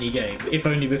weird mini-game, if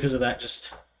only because of that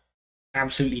just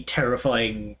absolutely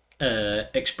terrifying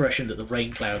expression that the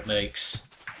rain cloud makes.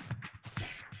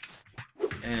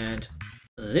 And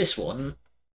this one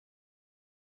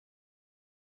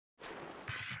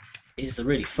is the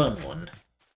really fun one.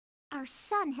 Our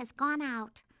sun has gone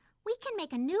out. We can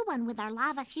make a new one with our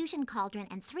lava fusion cauldron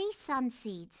and 3 sun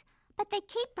seeds, but they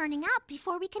keep burning out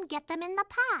before we can get them in the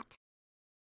pot.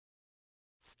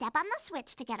 Step on the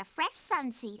switch to get a fresh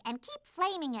sun seed and keep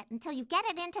flaming it until you get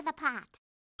it into the pot.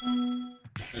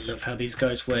 I love how these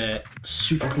guys wear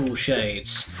super cool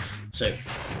shades. So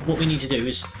what we need to do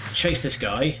is chase this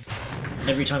guy, and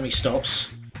every time he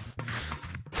stops,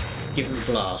 give him a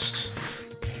blast.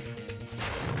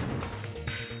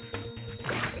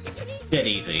 Dead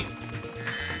easy.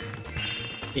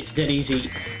 It's dead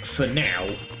easy for now,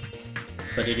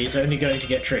 but it is only going to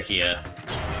get trickier.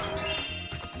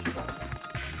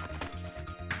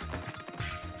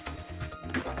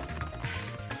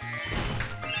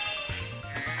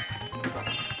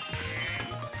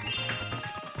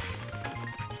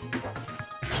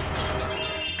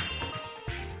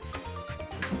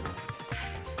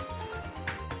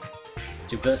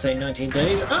 Your birthday in 19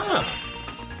 days? Ah!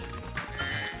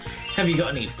 Have you got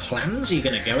any plans? Are you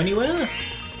going to go anywhere?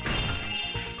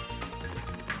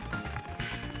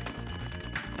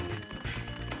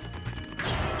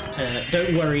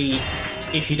 Don't worry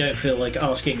if you don't feel like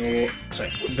asking or...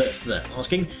 Sorry,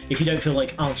 asking. If you don't feel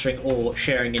like answering or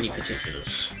sharing any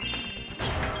particulars.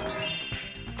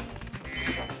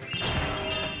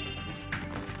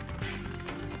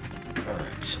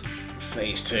 Alright.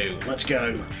 Phase 2. Let's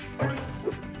go.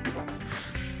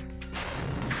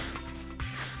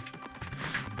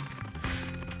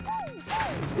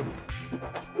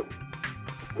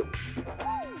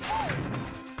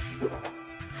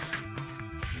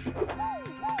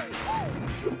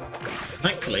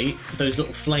 Thankfully, those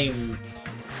little flame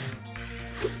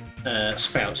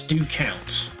spouts do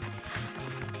count.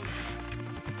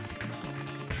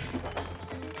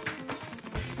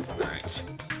 Right.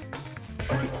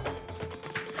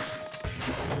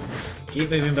 Keep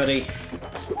moving, buddy.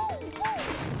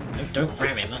 No, don't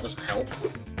ram him, that doesn't help.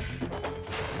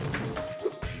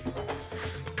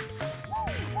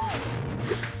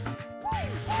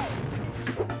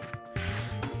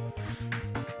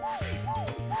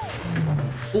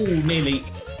 Ooh, nearly.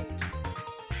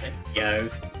 There we go.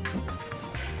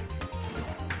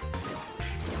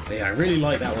 But yeah, I really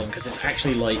like that one because it's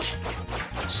actually like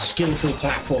skillful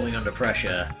platforming under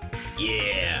pressure.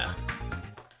 Yeah.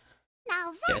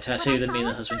 Now Get a tattoo, then me and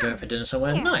the husband go out for dinner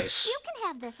somewhere. Here, Nice. You can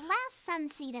have this last sun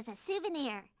seed as a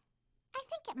souvenir. I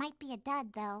think it might be a dud,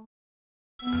 though.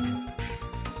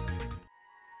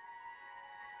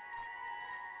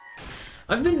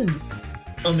 I've been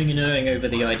umming and ahhing over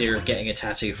the idea of getting a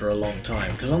tattoo for a long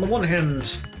time, because on the one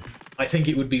hand, I think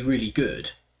it would be really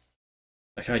good.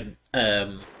 Like, I'd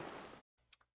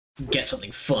get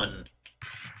something fun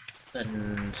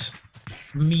and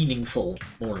meaningful,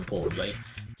 more importantly.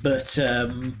 But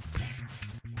I'm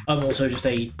also just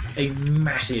a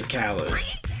massive coward,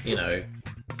 you know.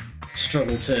 I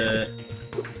struggle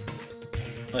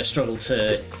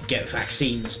to get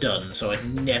vaccines done, so I'd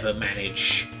never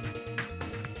manage...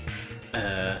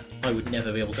 I would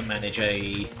never be able to manage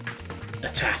a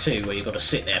tattoo where you've got to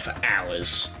sit there for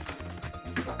hours.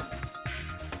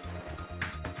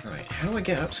 Right, how do I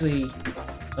get up to the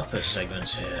upper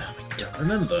segments here? I don't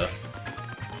remember.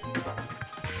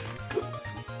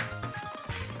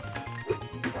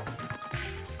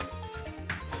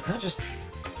 Is that just...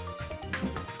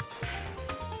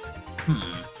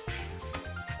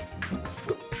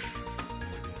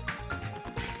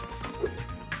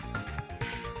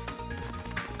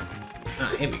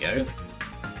 Ah, here we go.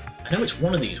 I know it's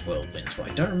one of these whirlwinds,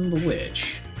 but I don't remember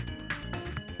which.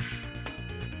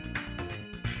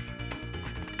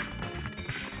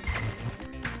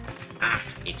 Ah,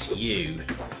 it's you.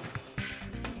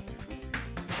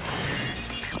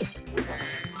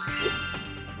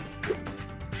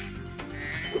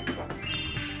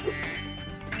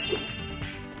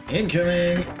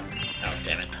 Incoming! Oh,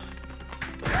 damn it.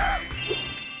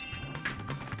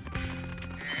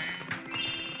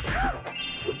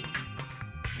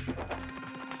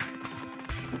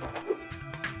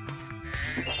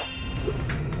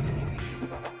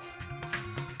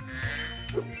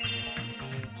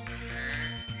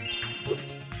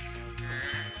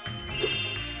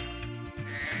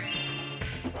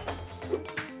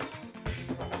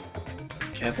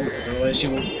 careful, because otherwise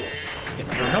you'll get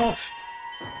run off.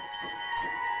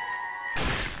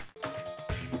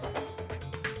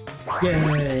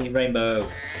 Yay, rainbow.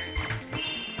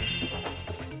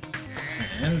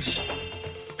 And... is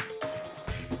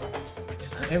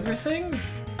that everything?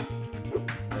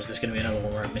 Or is this going to be another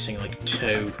one where I'm missing like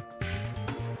 2?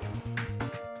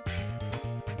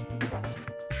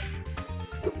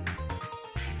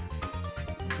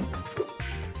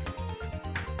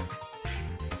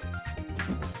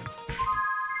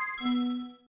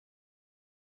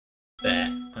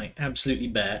 Bet. Like, absolutely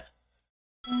bet.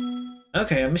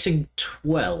 Okay, I'm missing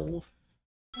 12.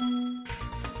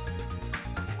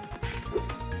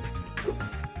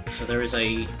 So there is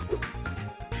a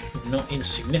not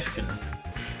insignificant...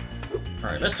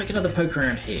 Alright, let's take another poke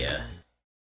around here.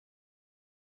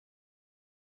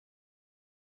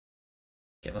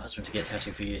 Get my husband to get a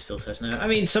tattoo for you, still says no. I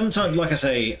mean, sometimes, like I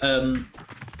say,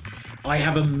 I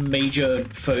have a major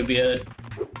phobia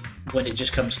when it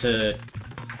just comes to,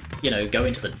 you know,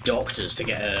 going to the doctors to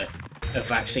get a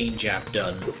vaccine jab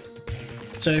done.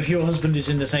 So if your husband is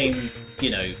in the same, you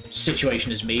know,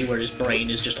 situation as me, where his brain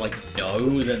is just like,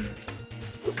 no, then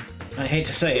I hate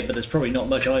to say it, but there's probably not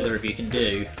much either of you can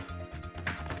do.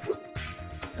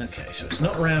 Okay, so it's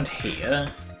not around here.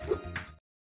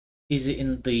 Is it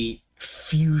in the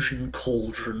fusion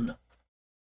cauldron?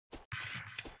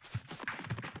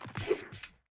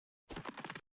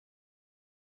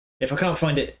 If I can't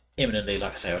find it imminently,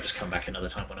 like I say, I'll just come back another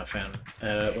time when I've found,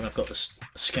 when I've got the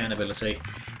scan ability.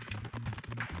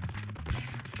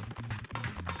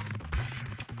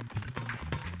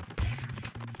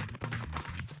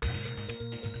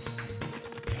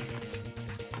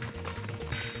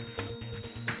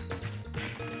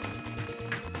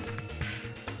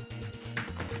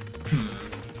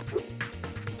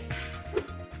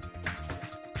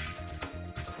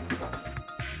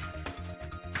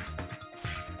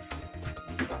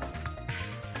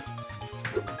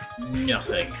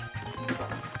 Nothing.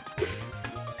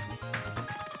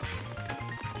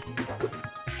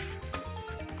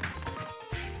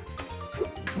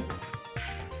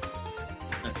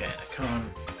 Okay, I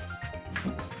can't...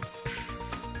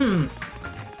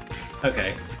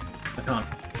 Okay. I can't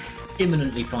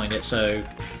imminently find it, so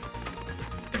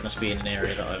it must be in an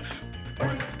area that I've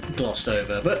glossed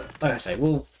over. But, like I say,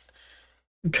 we'll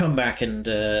come back and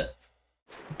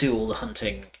do all the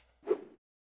hunting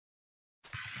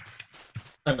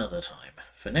another time.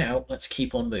 For now, let's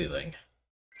keep on moving.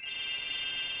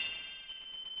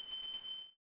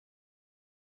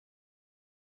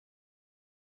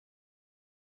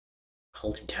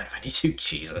 Holding down if I need to.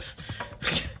 Jesus.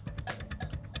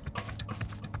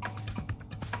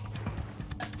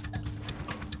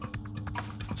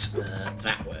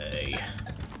 That way.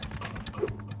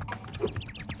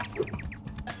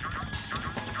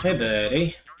 Hey,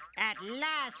 birdie. At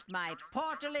last, my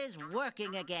portal is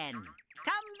working again.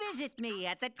 Come visit me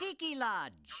at the Tiki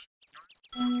Lodge.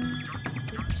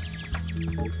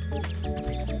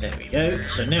 There we go.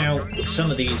 So now some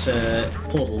of these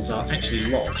portals are actually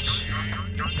locked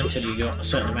until you got a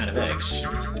certain amount of eggs.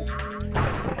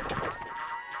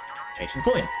 Case in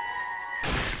point.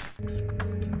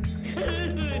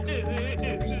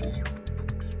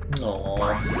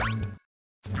 Aww.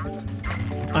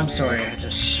 I'm sorry I had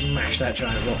to smash that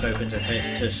giant rock open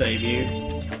to save you.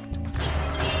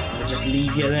 I'll just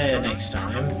leave you there next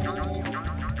time.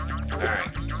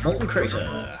 Alright, Molten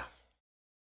Crater.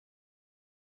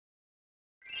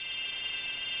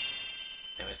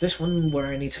 Now, is this one where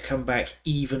I need to come back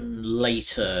even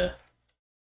later?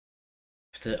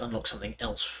 I have to unlock something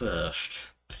else first.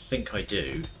 I think I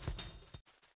do.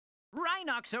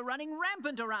 Rhinox are running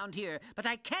rampant around here, but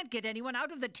I can't get anyone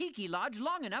out of the Tiki Lodge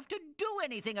long enough to do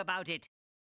anything about it.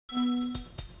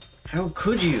 How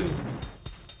could you?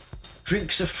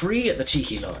 Drinks are free at the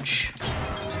Tiki Lodge.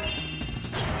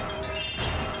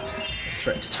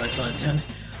 Threat to title intent.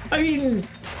 I mean,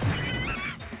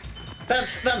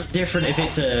 that's different if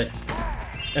it's a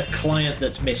client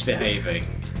that's misbehaving.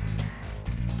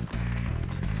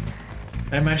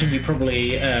 I imagine you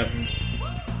probably,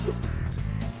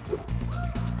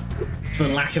 for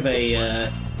lack of a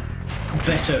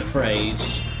better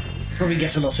phrase, probably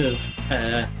get a lot of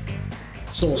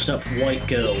sauced up white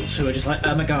girls who are just like,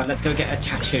 oh my god, let's go get a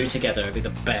tattoo together, it'd be the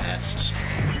best.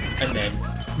 And then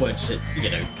won't sit, you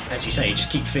know, as you say, just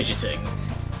keep fidgeting.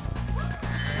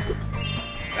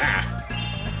 Ah!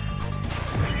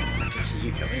 I didn't see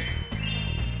you coming.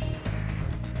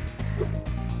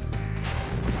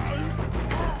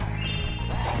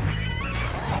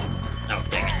 Oh,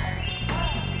 dang it.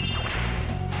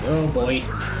 Oh boy.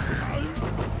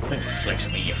 Don't flex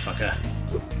at me, you fucker.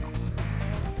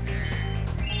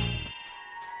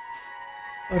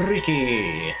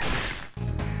 Ricky!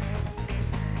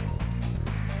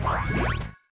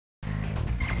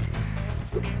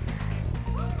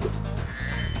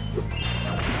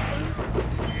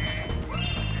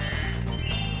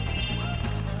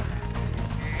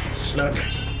 Slug!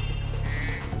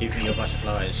 Give me your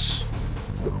butterflies.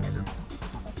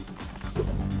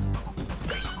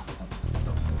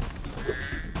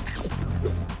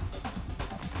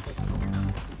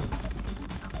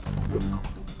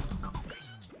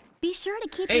 Be sure to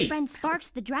keep Hey. your friend Sparks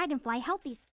the dragonfly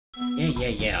healthy.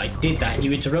 Yeah, I did that and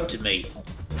you interrupted me.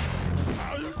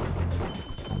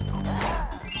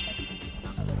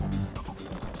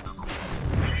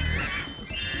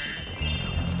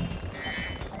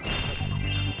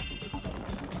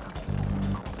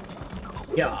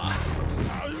 Yeah.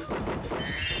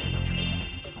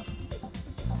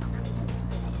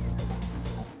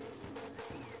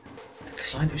 A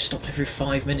client who stopped every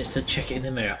 5 minutes to check it in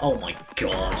the mirror. Oh my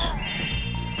god.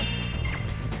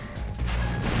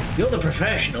 You're the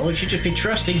professional, you should just be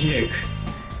trusting you.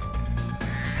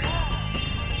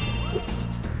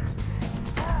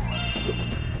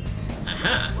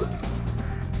 Aha!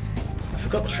 I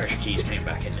forgot the treasure keys came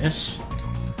back in this.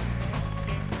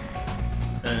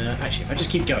 Actually, if I just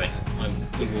keep going,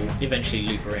 we will eventually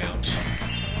loop around.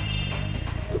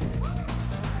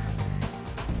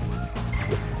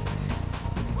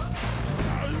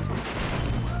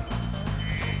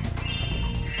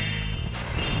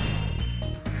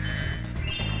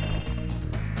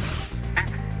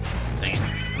 Dang it.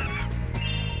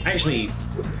 Actually,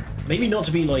 maybe not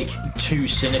to be, like, too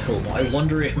cynical, but I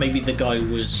wonder if maybe the guy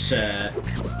was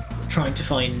trying to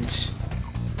find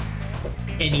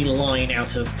any line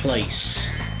out of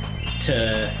place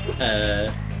to,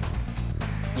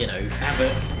 you know,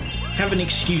 have an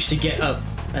excuse to get up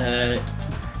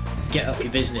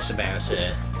your business about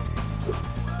it.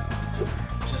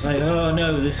 Just like, oh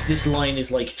no, this line is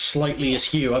like slightly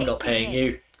askew. I'm not paying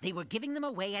you. They were giving them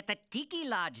away at the Tiki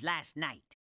Lodge last night.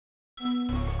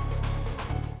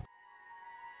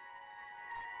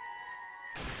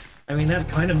 I mean, that's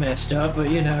kind of messed up, but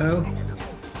you know,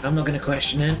 I'm not going to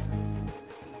question it.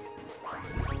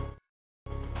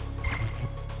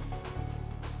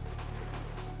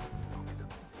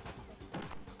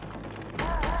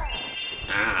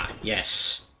 Ah,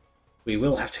 yes. We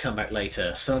will have to come back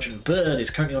later. Sergeant Bird is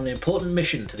currently on an important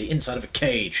mission to the inside of a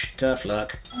cage. Tough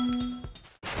luck.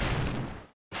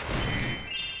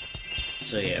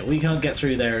 So yeah, we can't get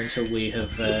through there until we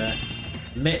have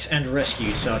met and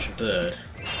rescued Sergeant Bird.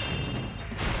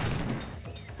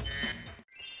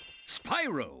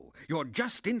 Spyro, you're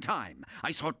just in time.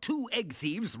 I saw 2 egg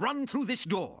thieves run through this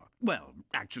door. Well,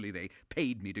 actually, they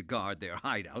paid me to guard their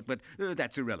hideout, but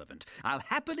that's irrelevant. I'll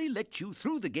happily let you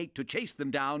through the gate to chase them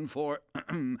down for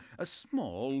a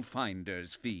small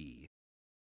finder's fee.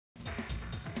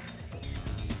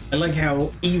 I like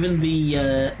how even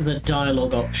the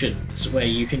dialogue options where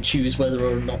you can choose whether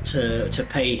or not to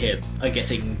pay him are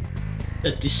getting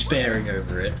despairing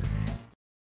over it.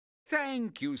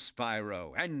 Thank you,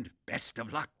 Spyro, and best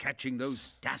of luck catching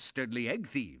those dastardly egg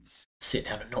thieves. Sit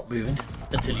down and not moving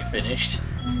until you're finished.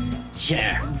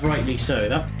 Yeah, rightly so.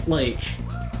 That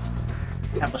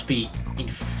must be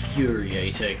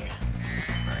infuriating.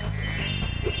 Right.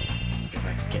 Go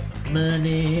back and get the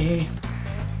money.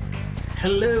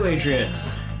 Hello, Adrian.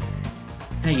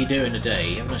 How you doing today?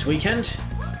 You have a nice weekend?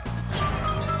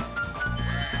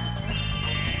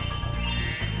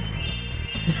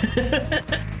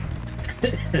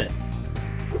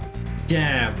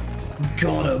 Damn,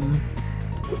 got him.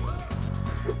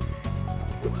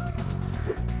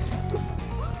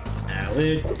 Now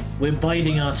we're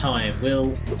biding our time.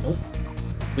 We'll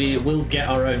get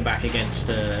our own back against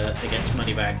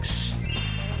Moneybags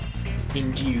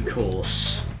in due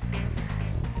course.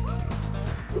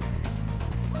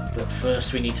 But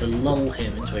first, we need to lull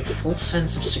him into a false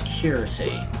sense of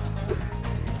security.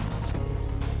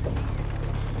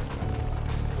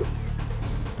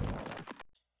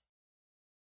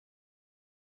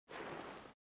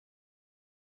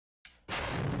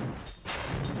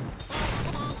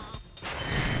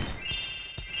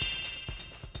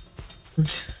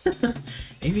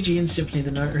 AVG and Symphony of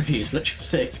the Night Reviews. Let's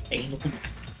just say anal.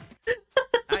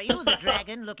 Are you the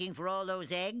dragon looking for all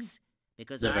those eggs?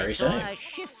 Because The I very saw same. a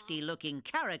shifty-looking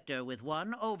character with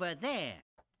one over there.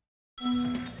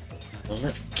 Well,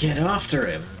 let's get after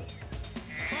him.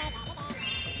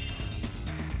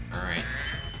 Alright.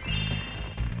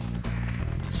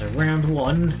 So round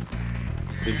 1,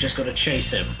 we've just got to chase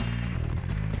him.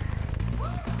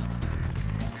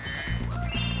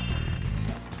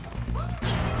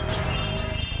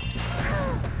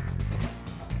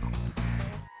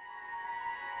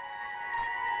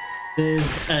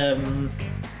 There's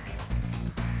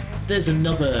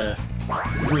another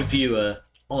reviewer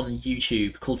on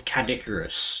YouTube called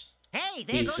Cadicarus. Hey,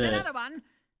 there goes another one.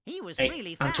 He was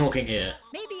really fast. I'm talking here.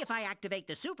 Maybe if I activate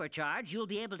the supercharge, you'll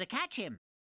be able to catch him.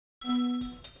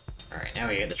 Alright, now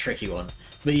we get the tricky one.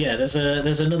 But yeah, there's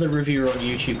another reviewer on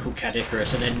YouTube called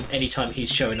Cadicarus, and then anytime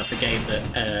he's showing off a game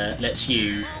that lets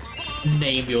you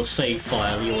name your save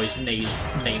file, he always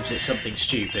names it something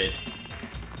stupid.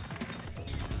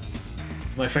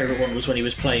 My favourite one was when he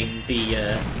was playing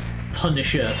the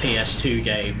Punisher PS2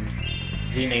 game.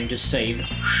 He named his save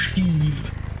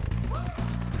Steve.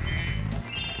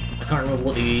 I can't remember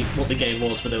what the game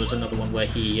was, but there was another one where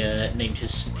he named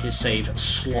his save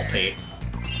Sloppy.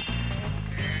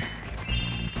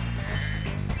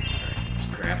 Let's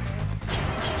grab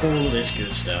all of this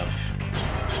good stuff.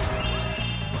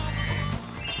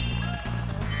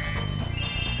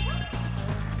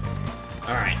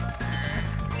 Alright.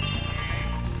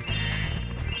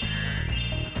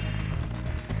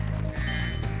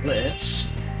 Let's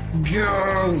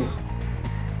go!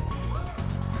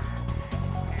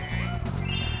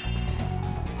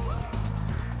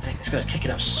 Dang, this guy's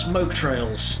kicking up smoke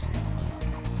trails.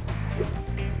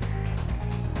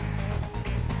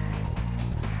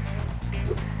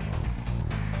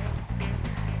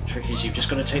 Trick is you've just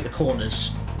got to take the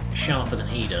corners sharper than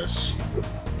he does.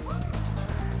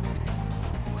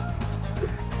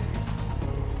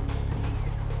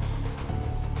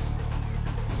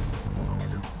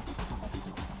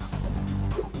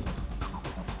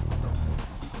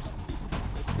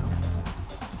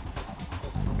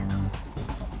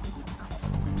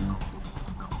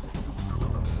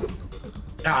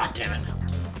 Ah, damn it.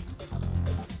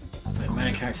 The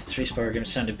main character 3 Spyro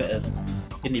games sounded better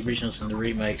in the originals than the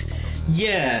remakes.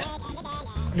 Yeah,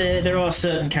 there are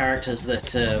certain characters that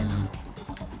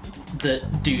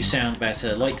that do sound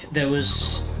better. Like, there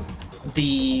was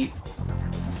the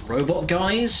robot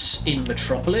guys in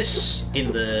Metropolis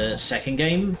in the second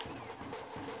game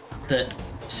that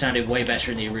sounded way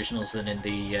better in the originals than in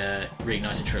the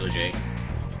Reignited trilogy.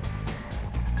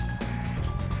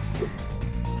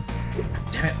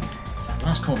 Damn it, it's that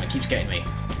last corner that keeps getting me.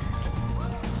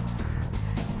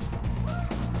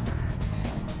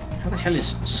 How the hell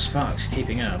is Sparks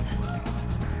keeping up?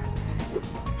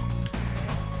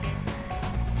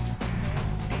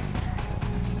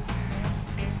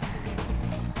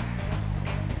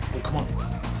 Oh, come on.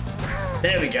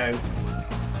 There we go.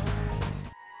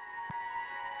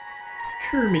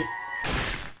 Kermit.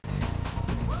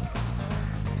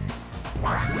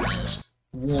 There's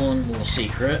one more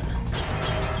secret.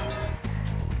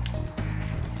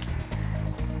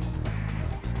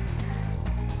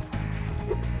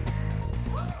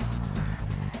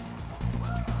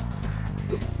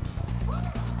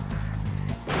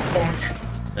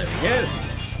 There we go.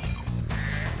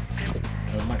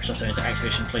 Well, Microsoft owns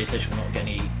Activision, PlayStation will not get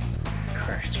any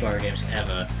crashed Spyro games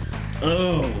ever.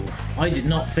 Oh, I did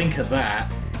not think of that.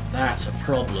 That's a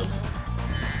problem.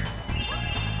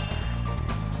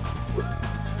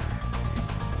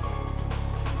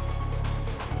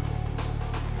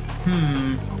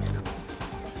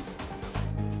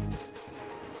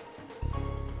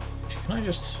 Can I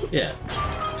just... yeah.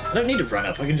 I don't need to run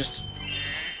up, I can just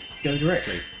go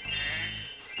directly.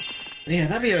 Yeah,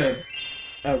 that'd be a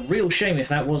real shame if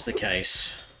that was the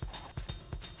case.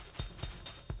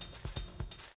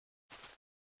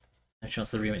 No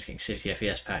chance the remake's getting 60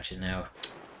 FPS patches now.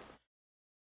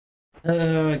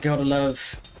 Gotta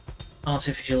love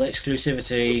artificial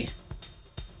exclusivity.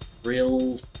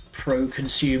 Real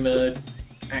pro-consumer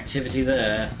activity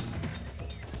there.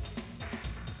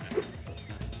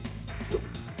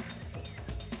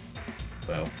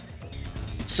 Well,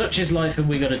 such is life and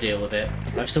we gotta deal with it.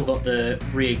 I've still got the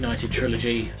Reignited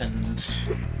trilogy and...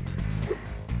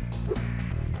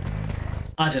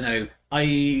 I don't know.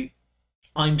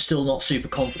 I'm still not super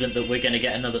confident that we're gonna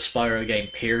get another Spyro game,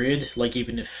 period. Like,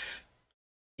 even if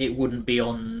it wouldn't be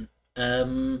on...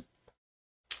 even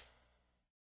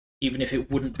if it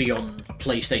wouldn't be on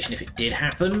PlayStation if it did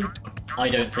happen, I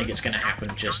don't think it's gonna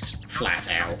happen just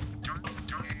flat out.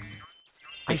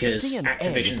 Because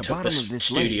Activision took the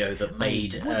studio that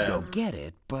made get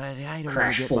it, but I don't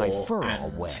Crash get 4 my fur all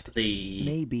and wet. the...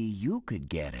 Maybe you could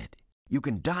get it. You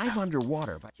can dive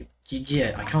underwater, but...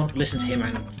 Yeah, I can't listen to him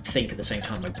and think at the same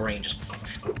time. My brain just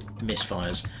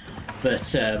misfires.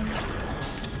 But,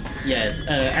 yeah,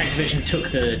 Activision took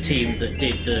the team that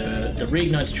did the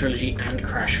Reignited trilogy and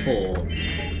Crash 4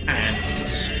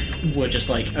 and were just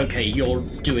like, okay, you're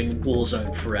doing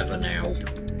Warzone forever now.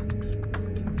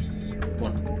 Come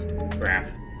on, grab.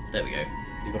 There we go.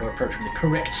 You've got to approach from the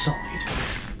correct side.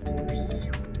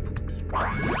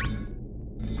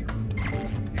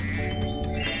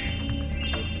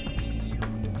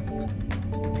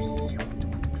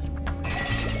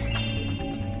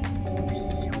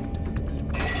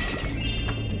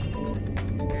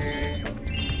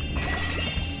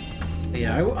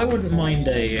 Yeah, I wouldn't mind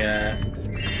a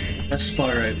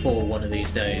Spyro 4 one of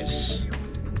these days.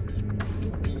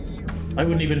 I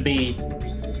wouldn't even be...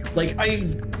 Like,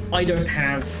 I don't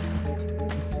have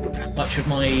much of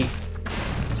my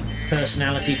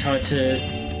personality tied to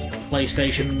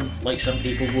PlayStation like some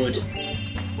people would,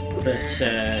 but,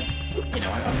 you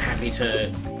know, I'm happy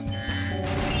to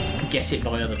get it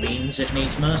by other means if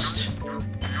needs must.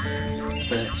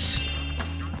 But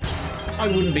I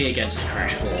wouldn't be against a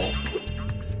Crash 4.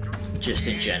 Just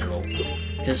in general,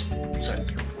 because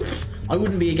I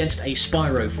wouldn't be against a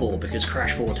Spyro 4 because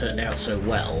Crash 4 turned out so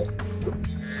well,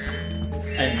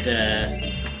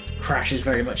 and Crash is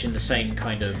very much in the same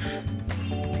kind of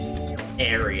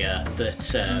area that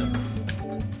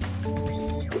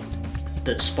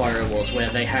that Spyro was,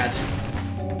 where they had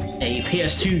a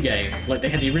PS2 game, like they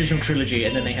had the original trilogy,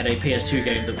 and then they had a PS2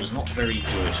 game that was not very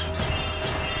good.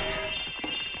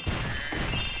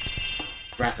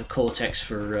 Wrath of Cortex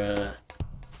for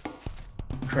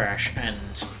Crash, and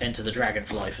Enter the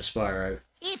Dragonfly for Spyro.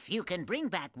 If you can bring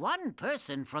back one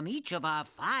person from each of our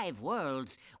 5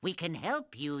 worlds, we can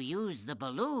help you use the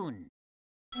balloon.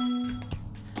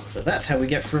 So that's how we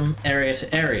get from area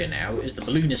to area now, is the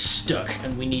balloon is stuck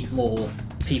and we need more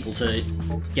people to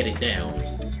get it down.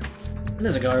 And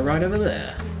there's a guy right over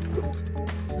there.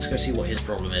 Let's go see what his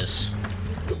problem is.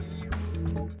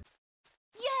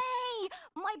 Yay!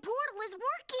 My portal is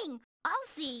working! I'll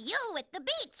see you at the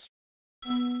beach!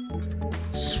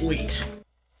 Sweet.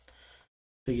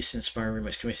 Biggest sin Spyro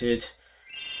remix committed.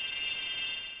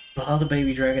 Bar the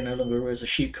baby dragon no longer wears a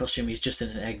sheep costume, he's just in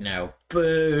an egg now.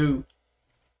 Boo!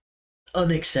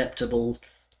 Unacceptable.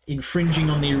 Infringing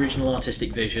on the original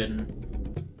artistic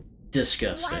vision.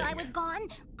 Disgusting. While I was gone,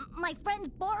 my friends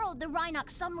borrowed the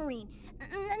Rhinox submarine,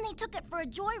 and then they took it for a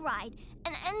joyride,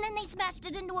 and then they smashed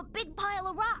it into a big pile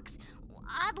of rocks.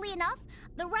 Oddly enough,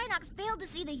 the Rhinox failed to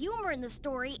see the humor in the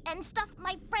story and stuffed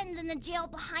my friends in the jail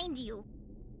behind you.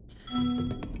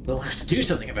 We'll have to do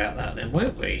something about that then,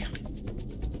 won't we?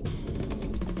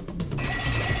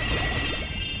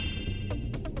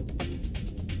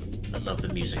 I love the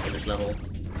music in this level.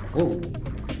 Whoa.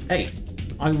 Hey,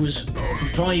 I was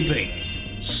vibing,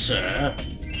 sir.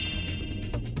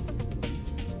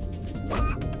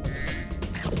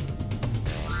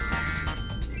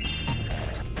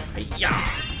 Yeah.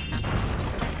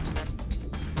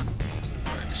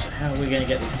 Right, so how are we going to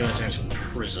get these guys out of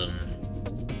prison?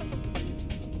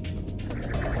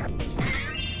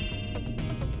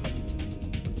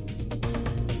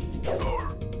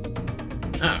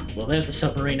 Ah, well there's the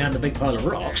submarine and the big pile of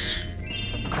rocks.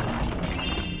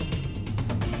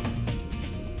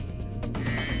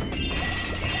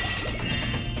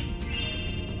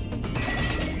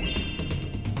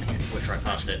 Okay, which right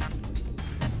past it.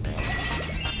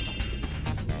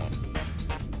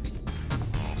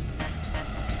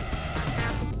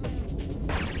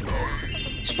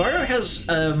 Spyro has,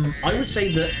 I would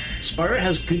say that Spyro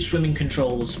has good swimming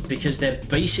controls because they're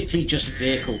basically just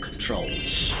vehicle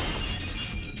controls.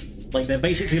 Like, they're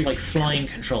basically like flying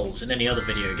controls in any other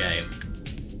video game.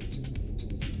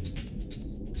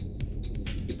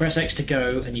 You press X to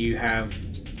go and you have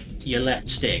your left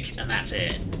stick, and that's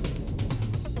it.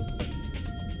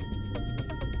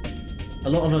 A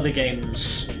lot of other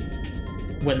games,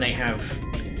 when they have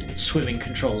swimming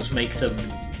controls, make them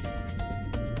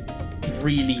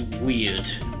really weird,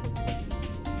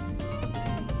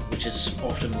 which is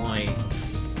often why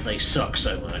they suck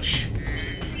so much.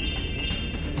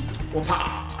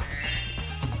 Whoopah!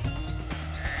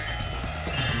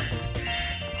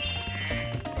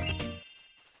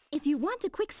 If you want a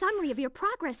quick summary of your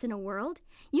progress in a world,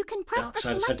 you can press the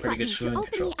select button to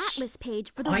open the Atlas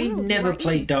page for the world. I never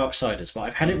played Darksiders, but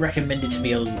I've had it recommended to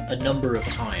me a number of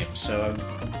times, so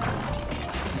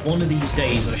one of these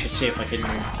days I should see if I can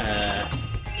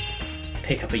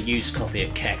pick up a used copy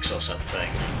at Kex or something.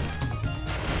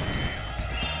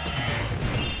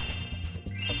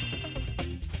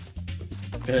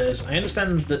 Because I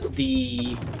understand that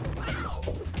the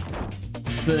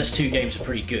first 2 games are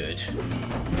pretty good.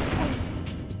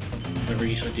 Whenever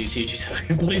you want to do CGs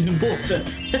like bodies in water.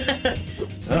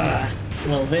 Ah,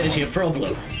 well, there's your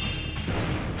problem.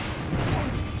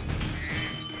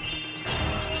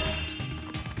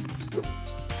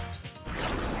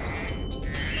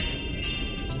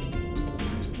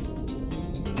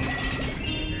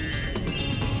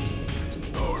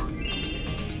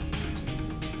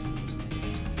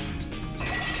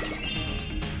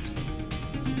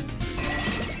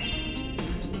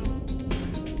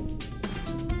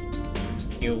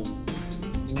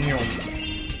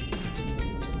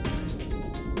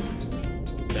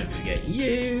 Don't forget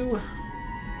you,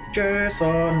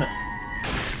 Jason.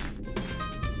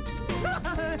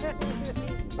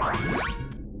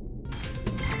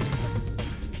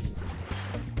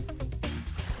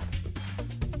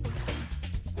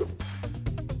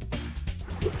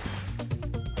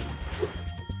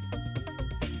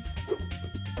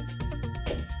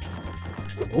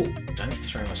 Oh, don't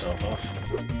throw myself off.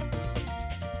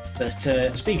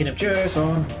 But speaking of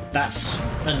Jason, that's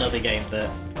another game that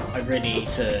I really need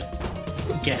to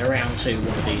get around to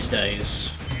one of these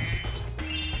days.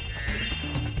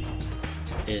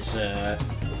 Is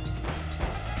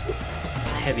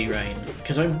Heavy Rain.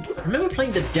 Because I remember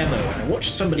playing the demo and I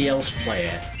watched somebody else play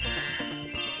it.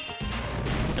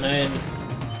 And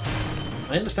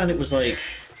I understand it was like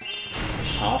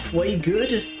halfway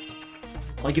good.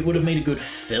 Like it would have made a good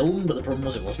film, but the problem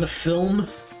was it wasn't a film.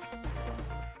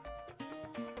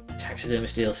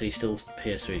 Taxidermist DLC still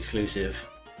PS3 exclusive.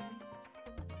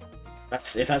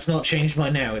 If that's not changed by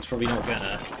now, it's probably not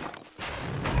gonna.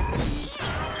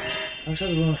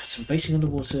 Outside the world had some basic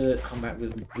underwater combat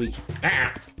with weak.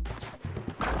 Ah!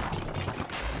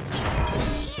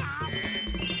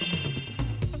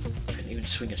 Couldn't even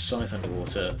swing a scythe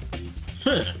underwater.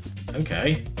 Huh.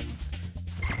 Okay.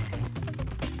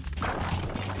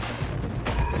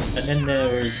 And then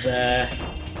there's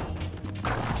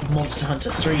Monster Hunter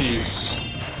 3's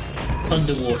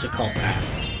underwater combat,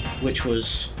 which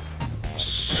was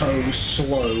so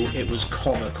slow it was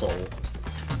comical,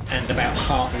 and about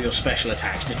half of your special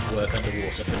attacks didn't work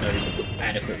underwater for no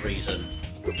adequate reason.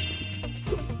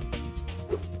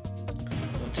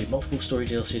 I'll do multiple story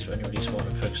DLCs, but only release one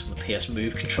and focus on the PS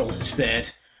Move controls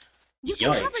instead.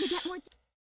 Yikes.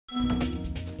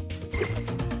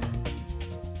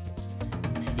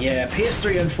 Yeah,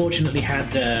 PS3 unfortunately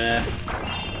had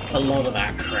a lot of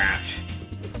that crap,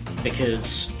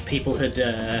 because people had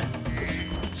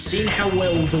seen how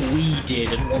well the Wii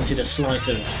did and wanted a slice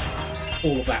of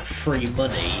all of that free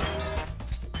money,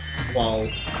 while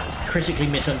critically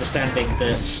misunderstanding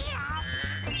that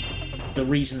the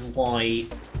reason why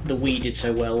the Wii did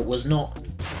so well was not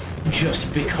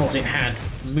just because it had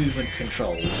movement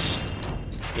controls.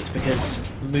 It's because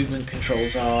movement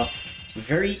controls are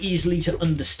very easily to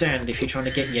understand if you're trying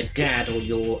to get your dad or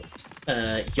your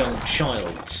young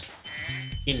child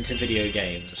into video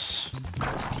games.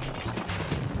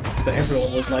 But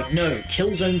everyone was like, no,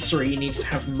 Killzone 3 needs to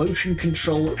have motion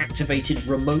control activated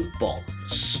remote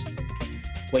bombs,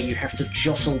 where you have to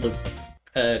jostle the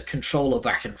controller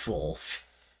back and forth.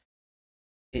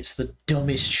 It's the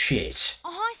dumbest shit.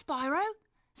 Oh, hi, Spyro.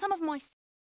 Some of my...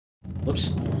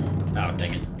 Whoops. Oh,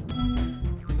 dang it.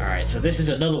 Alright, so this is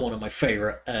another one of my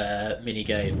favourite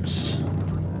mini-games.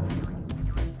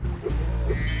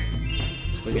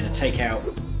 So we're going to take out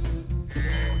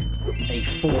a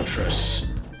fortress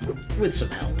with some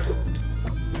help.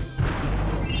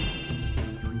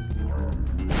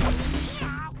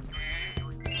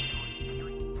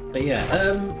 But yeah,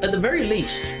 at the very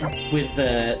least, with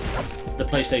the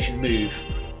PlayStation Move,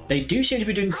 they do seem to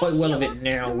be doing quite well of it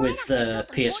now with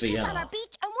PSVR.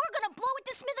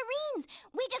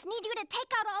 We just need you to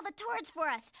take out all the turrets for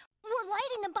us. We're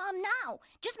lighting the bomb now.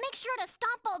 Just make sure to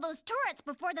stop all those turrets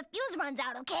before the fuse runs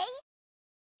out, okay?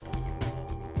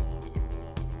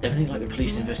 Definitely like the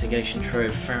police investigation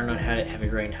trope. Fahrenheit had it, Heavy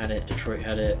Rain had it, Detroit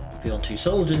had it, Beyond Two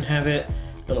Souls didn't have it.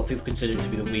 A lot of people consider it to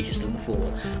be the weakest of the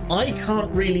four. I can't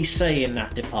really say in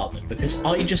that department because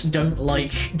I just don't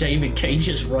like David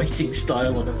Cage's writing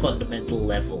style on a fundamental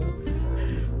level.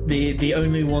 The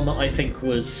only one that I think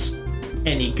was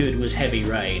any good was Heavy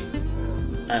Rain.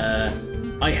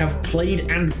 I have played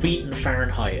and beaten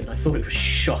Fahrenheit and I thought it was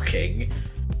shocking,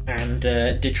 and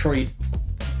Detroit,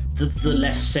 the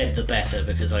less said the better,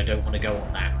 because I don't want to go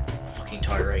on that fucking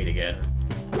tirade again.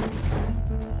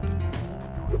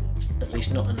 At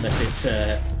least not unless it's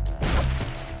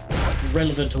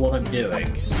relevant to what I'm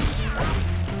doing.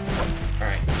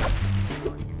 Alright.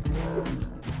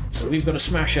 So we've got to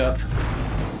smash up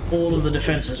all of the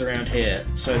defences around here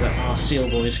so that our SEAL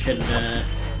boys can,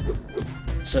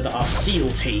 so that our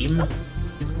SEAL team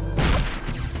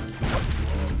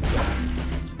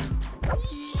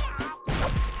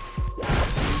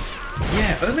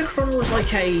yeah, Omicron was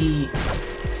like a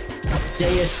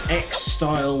Deus Ex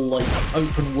style, like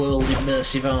open world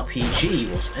immersive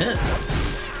RPG, wasn't it?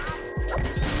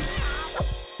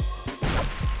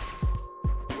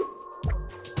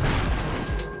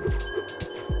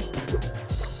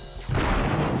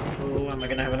 Am I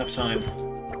going to have enough time?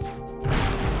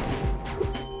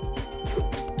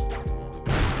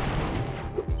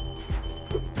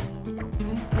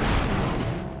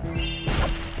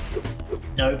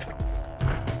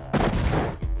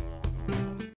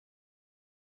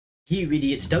 You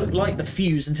idiots don't light the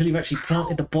fuse until you've actually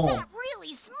planted the bomb. That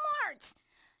really smart.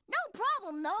 No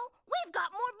problem, though. We've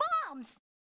got more bombs.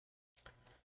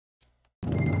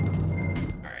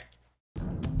 Alright.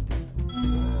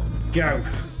 Go.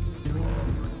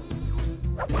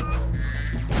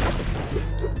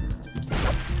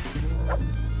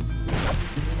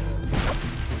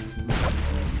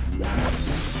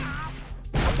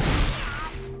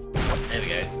 There we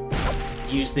go.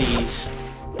 Use these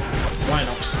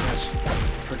Rhinox as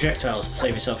projectiles to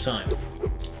save yourself time.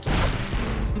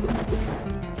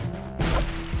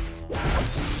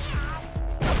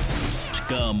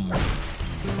 Scum.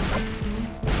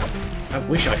 I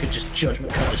wish I could just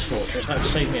Judgment Cut this fortress. That would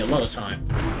save me a lot of time.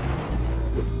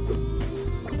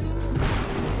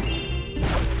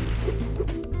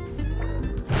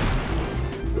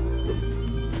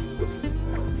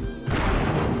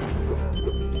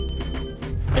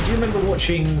 I do remember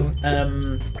watching,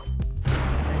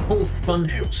 called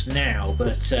Funhouse now,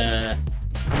 but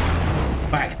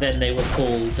back then they were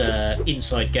called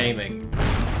Inside Gaming.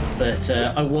 But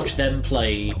I watched them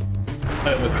play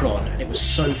Omicron, and it was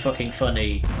so fucking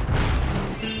funny.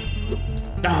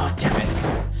 Ah, damn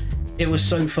it. It was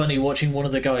so funny watching one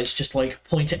of the guys just, like,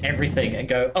 point at everything and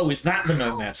go, oh, is that the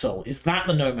Nomad Soul? Is that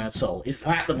the Nomad Soul? Is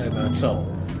that the Nomad Soul?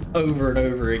 Over and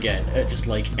over again at just,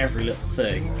 like, every little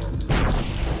thing.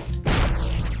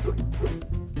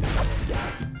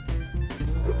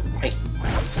 Hey.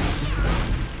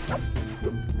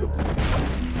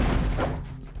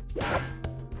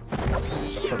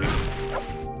 Probably...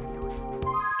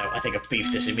 No, I think I've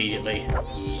beefed this immediately.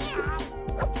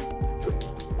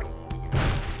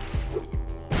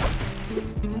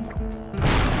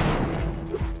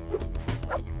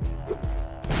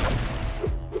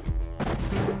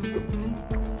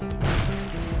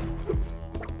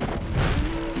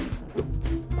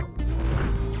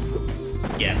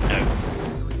 Yeah, no.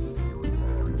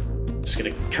 Just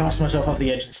gonna cast myself off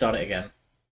the edge and start it again.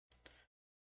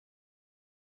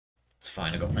 It's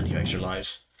fine, I've got plenty of extra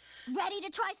lives. Ready to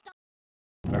try stuff?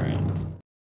 Alright.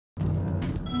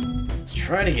 Let's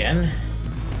try it again.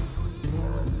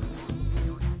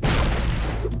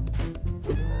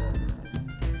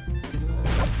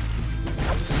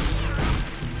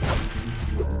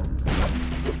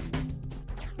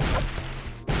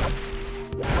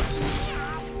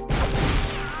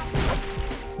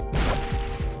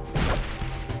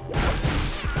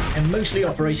 I'm mostly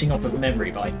operating off of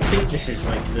memory, but I think this is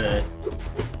like the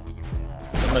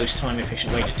most time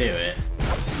efficient way to do it.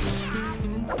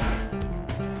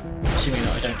 Assuming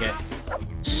that I don't get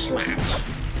slapped.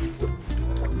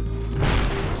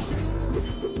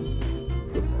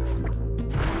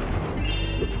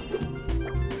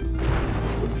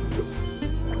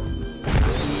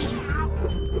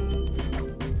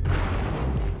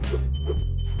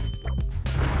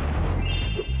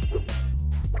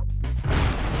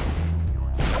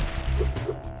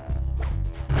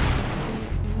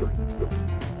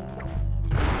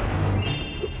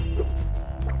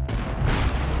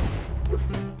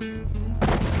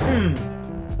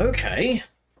 Okay.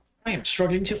 I am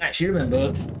struggling to actually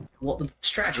remember what the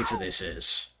strategy for this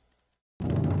is.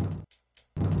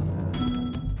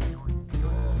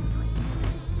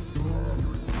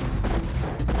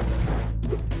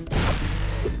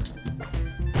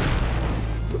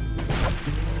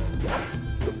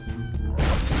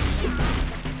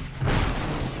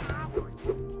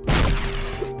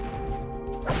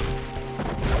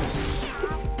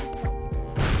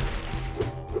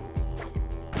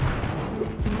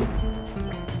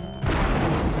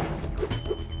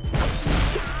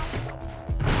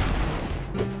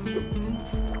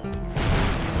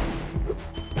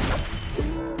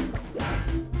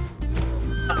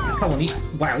 Come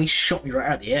on, wow, he shot me right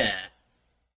out of the air.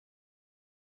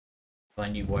 I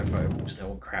knew Wi-Fi was the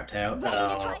one crapped out.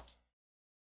 Oh.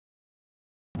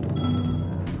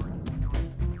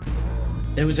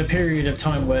 There was a period of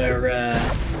time where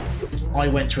I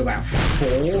went through about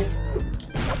 4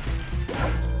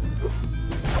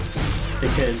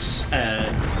 because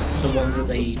the ones that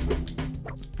they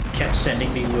kept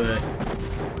sending me were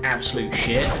absolute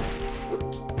shit.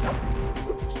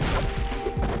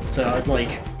 So I'd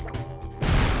like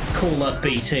call up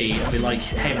BT and be like,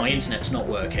 hey, my internet's not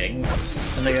working,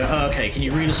 and they go, oh, okay, can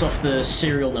you read us off the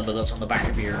serial number that's on the back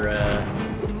of your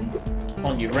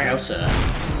on your router?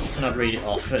 And I'd read it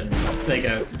off, and they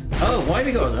go, oh, why have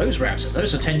you got those routers?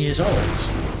 Those are 10 years old.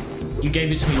 You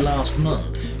gave it to me last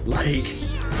month. Like...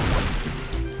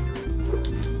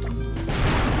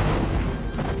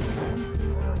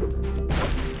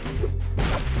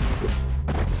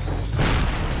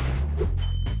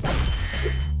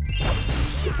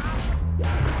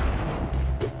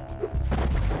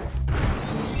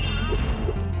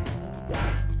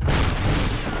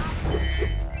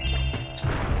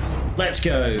 Let's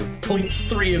go.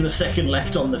 0.3 of a second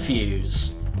left on the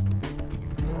fuse.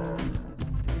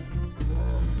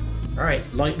 Alright,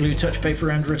 light blue touch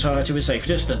paper and retire to a safe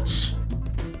distance.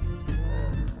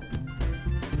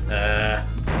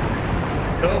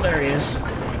 Oh, there he is.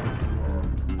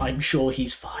 I'm sure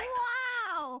he's fine.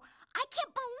 Wow! I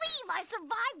can't believe I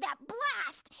survived that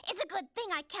blast! It's a good thing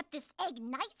I kept this egg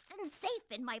nice and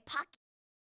safe in my pocket.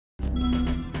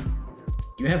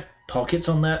 You have pockets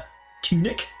on that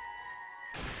tunic?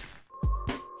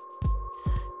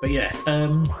 But yeah,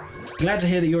 glad to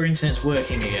hear that your internet's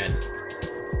working again.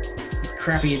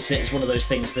 Crappy internet is one of those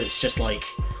things that's just, like,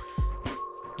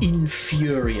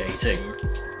 infuriating.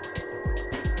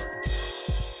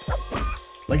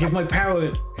 Like, if my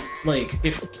power... Like,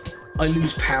 if I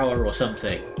lose power or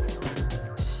something,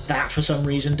 that, for some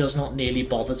reason, does not nearly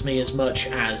bother me as much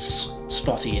as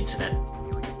spotty internet.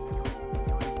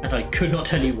 And I could not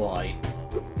tell you why.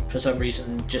 For some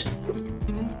reason, just...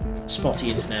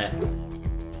 spotty internet...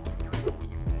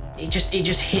 It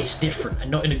just hits different,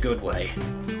 and not in a good way.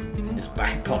 His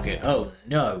back pocket. Oh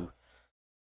no.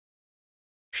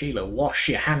 Sheila, wash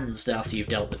your hands after you've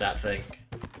dealt with that thing.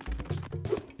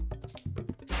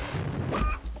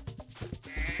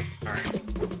 Alright.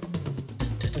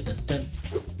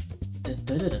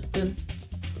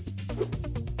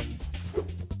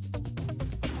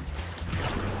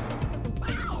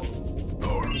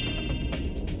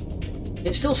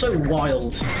 It's still so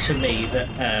wild to me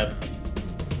that,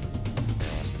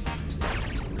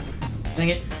 dang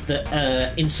it, that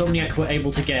Insomniac were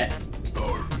able to get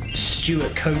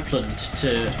Stuart Copeland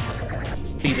to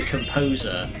be the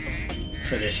composer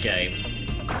for this game.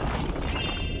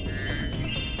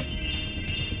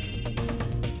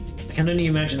 I can only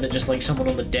imagine that just like someone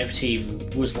on the dev team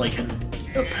was like a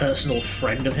personal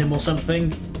friend of him or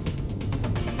something.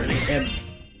 Release him.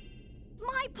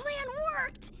 My plan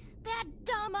worked! That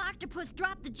dumb octopus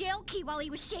dropped the jail key while he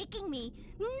was shaking me.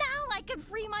 Now I can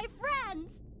free my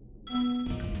friends!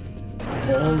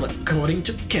 All according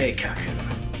to Keikaku.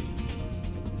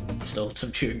 Stole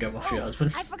some chewing gum off your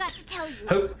husband. I forgot to tell you.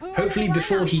 Hopefully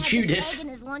before he chewed it. Egg in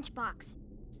his lunchbox.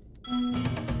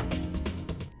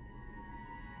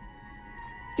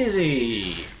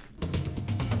 Dizzy.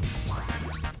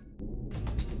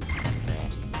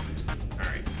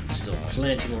 Alright, still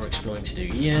plenty more exploring to do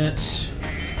yet.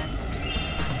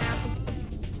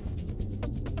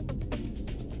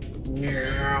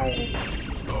 No.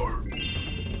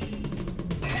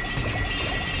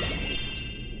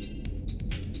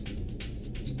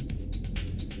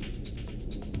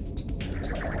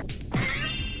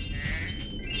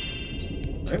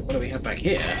 What do we have back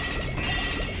here?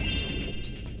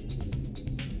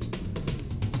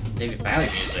 David Bowie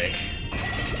music.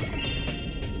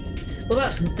 Well,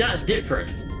 that's different.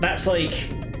 That's like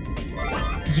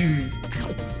you.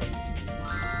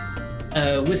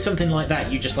 With something like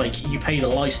that, you just like you pay the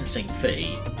licensing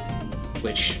fee,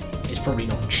 which is probably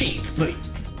not cheap, but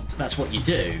that's what you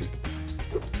do.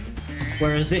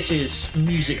 Whereas this is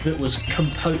music that was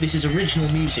composed. This is original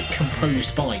music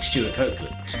composed by Stuart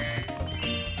Copeland.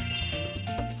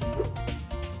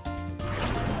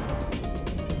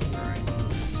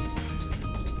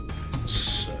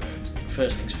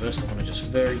 First things first, I want to just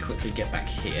very quickly get back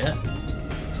here,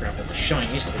 grab all the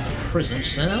shinies that are in the prison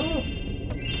cell.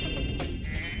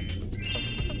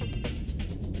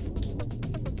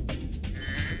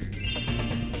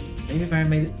 David Bowie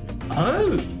made it.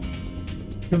 Oh!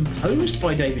 Composed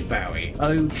by David Bowie.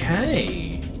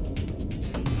 Okay.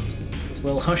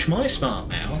 Well, hush my smart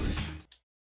mouth.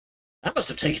 That must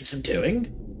have taken some doing.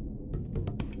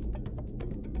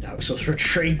 Dark Souls for a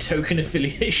trade token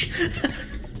affiliation.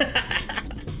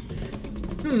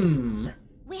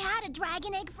 We had a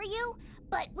dragon egg for you,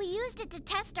 but we used it to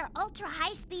test our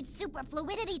ultra-high-speed super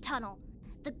fluidity tunnel.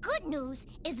 The good news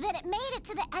is that it made it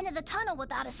to the end of the tunnel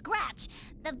without a scratch.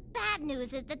 The bad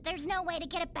news is that there's no way to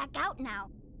get it back out now.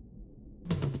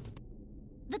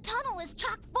 The tunnel is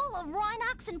chock full of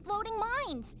Rhinox and floating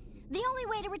mines. The only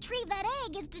way to retrieve that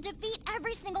egg is to defeat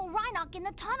every single Rhinox in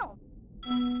the tunnel.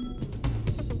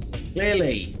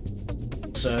 Clearly.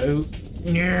 So...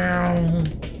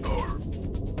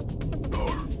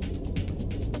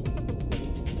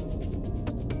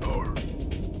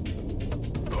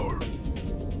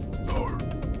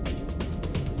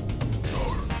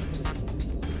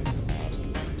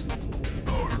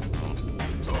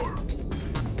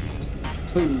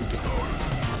 Food.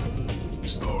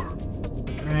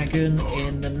 Dragon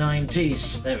in the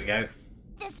 90s. There we go.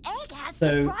 This egg has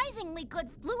surprisingly good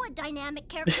fluid dynamic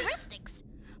characteristics.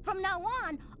 From now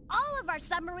on, all of our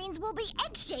submarines will be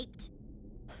egg-shaped.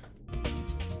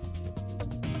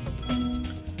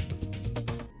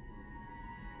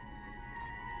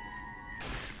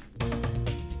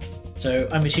 So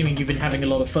I'm assuming you've been having a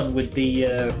lot of fun with the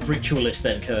Ritualist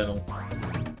then, Colonel?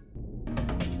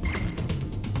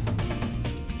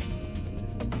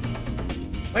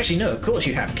 Actually, no, of course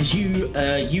you have, because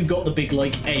you got the big,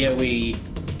 like, AoE,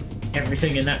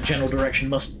 everything in that general direction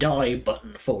must die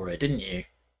button for it, didn't you?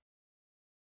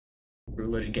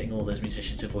 Brutal Legend getting all those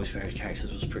musicians to voice various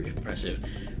characters was pretty impressive.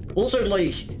 Also,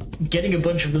 like, getting a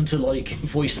bunch of them to, like,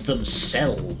 voice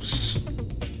themselves,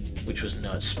 which was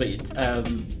nuts. But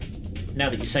now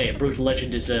that you say it, Brutal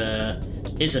Legend is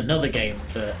another game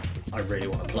that I really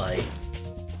want to play.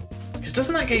 Because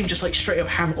doesn't that game just, like, straight up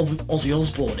have Ozzy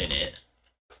Osbourne in it?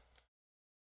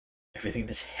 Everything in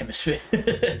this hemisphere.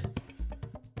 It's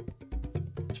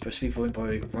supposed to be voiced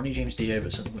by Ronnie James Dio,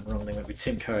 but something went wrong. They went with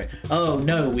Tim Curry. Oh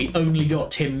no, we only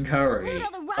got Tim Curry. Pluto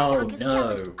the Oh Rhinoc has no.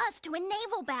 challenged us to a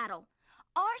naval battle.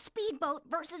 Our speedboat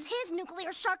versus his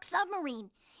nuclear shark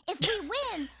submarine. If we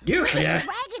win, we Nuclear? get the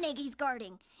dragon egg he's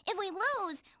guarding. If we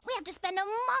lose, we have to spend a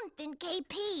month in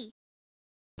KP.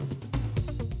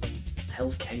 The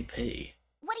hell's KP?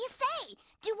 What do you say?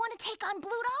 Do you want to take on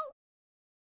Pluto?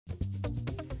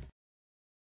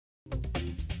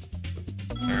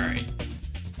 Alright.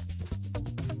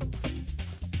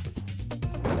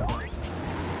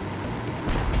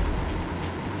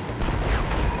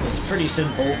 So it's pretty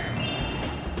simple.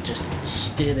 Just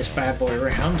steer this bad boy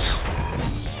around.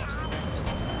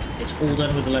 It's all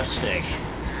done with the left stick.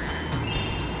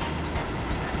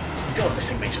 God, this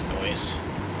thing makes a noise.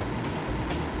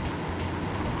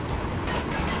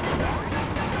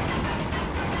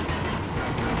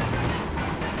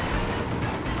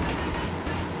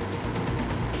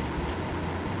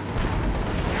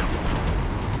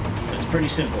 It's pretty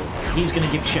simple. He's going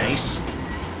to give chase.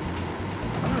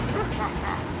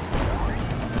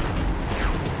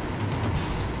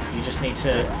 You just need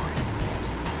to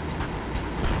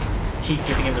keep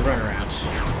giving him the runaround.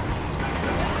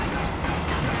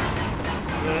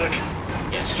 Look.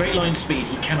 Yeah, straight line speed,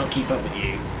 he cannot keep up with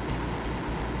you.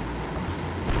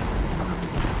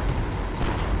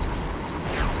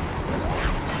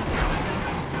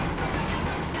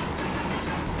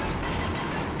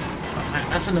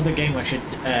 That's another game I should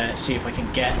see if I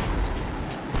can get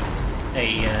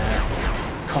a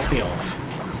copy of.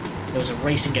 There was a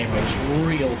racing game I was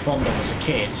real fond of as a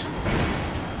kid.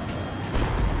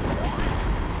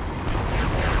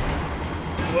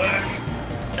 Work!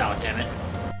 Oh, damn it.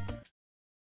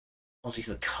 Ozzy's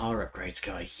the car upgrades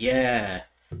guy. Yeah.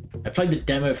 I played the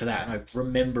demo for that and I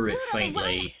remember it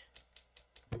faintly.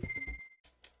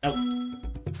 Oh.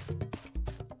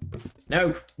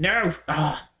 No! No!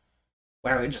 Ah!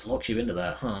 Wow, it just locks you into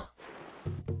that, huh?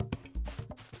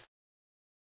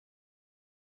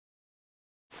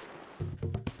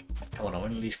 Come on, I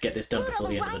want to at least get this done before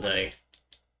the end of the day.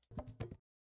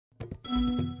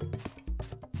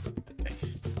 Okay.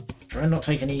 Try and not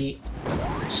take any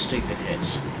stupid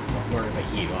hits. Not worried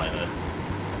about you either.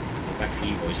 Get back for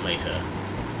you boys later.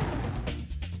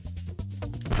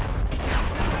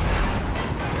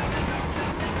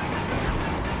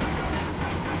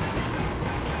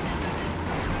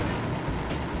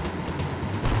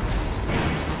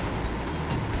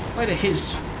 Why do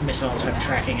his missiles have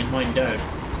tracking and mine don't?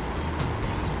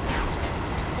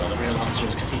 Well, the real answer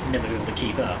is because he'd never be able to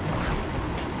keep up.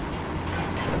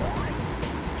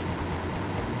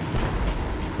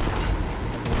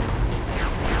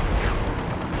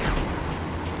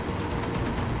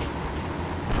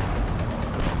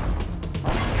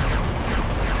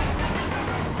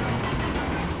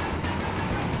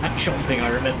 That chomping, I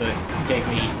remember, gave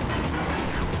me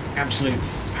absolute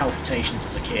palpitations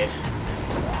as a kid.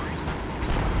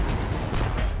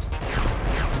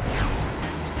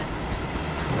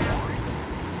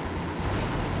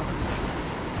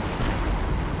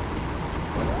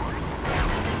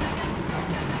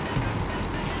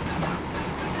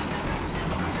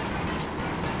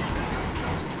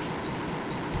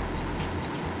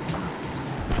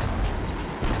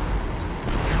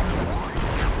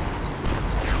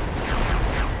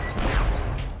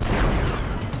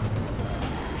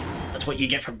 What you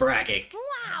get for bragging.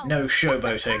 Wow! No showboating.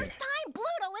 That's the first time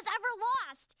Pluto has ever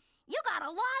lost. You got a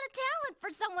lot of talent for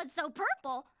someone so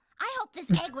purple. I hope this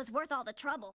egg was worth all the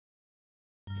trouble.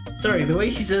 Sorry, the way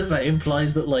he says that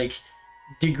implies that, like,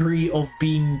 degree of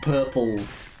being purple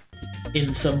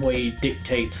in some way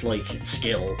dictates, like,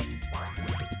 skill.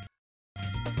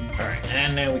 Alright,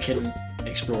 and now we can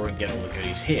explore and get all the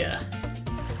goodies here.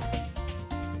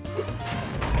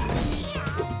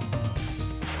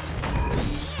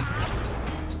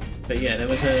 But yeah, there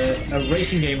was a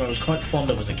racing game I was quite fond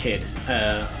of as a kid,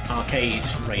 arcade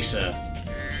racer,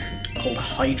 called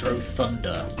Hydro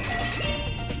Thunder.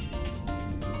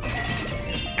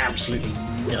 absolutely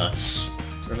nuts.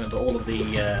 Remember, all of the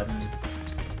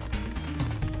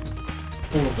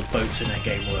boats in that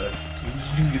game were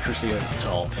ludicrously over the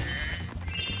top.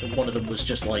 And one of them was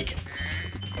just like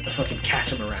a fucking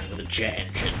catamaran with a jet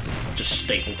engine just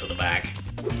stapled to the back.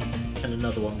 And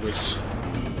another one was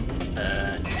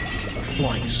a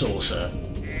flying saucer.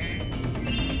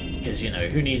 Because, you know,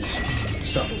 who needs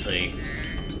subtlety?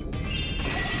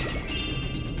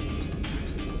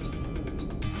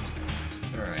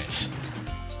 Alright.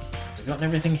 We've gotten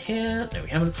everything here. No, we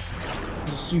haven't.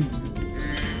 Zoom.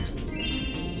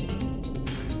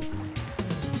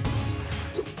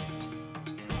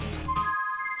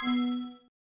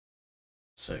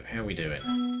 So, how are we doing?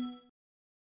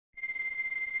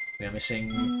 We are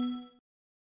missing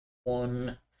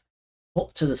one.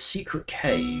 Hop to the secret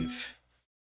cave.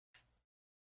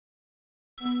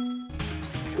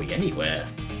 It could be anywhere.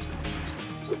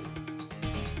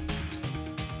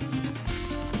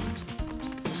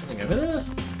 Something over there?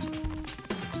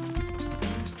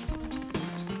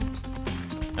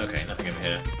 Okay, nothing over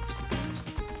here.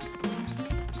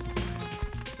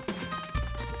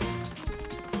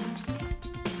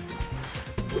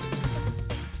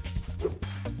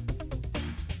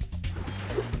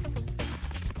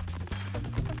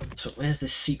 So where's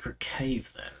this secret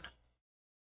cave then?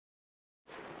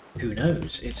 Who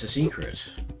knows? It's a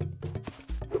secret.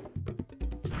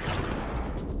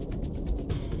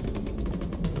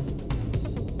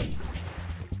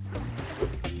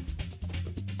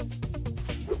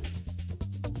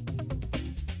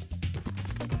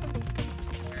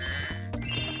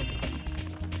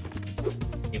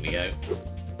 Here we go.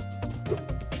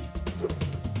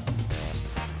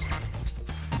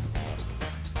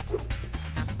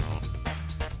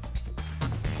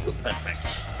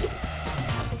 Perfect.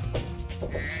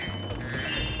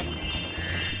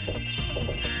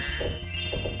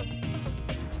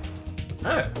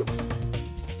 Oh.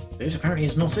 This apparently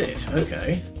is not it.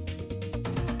 Okay.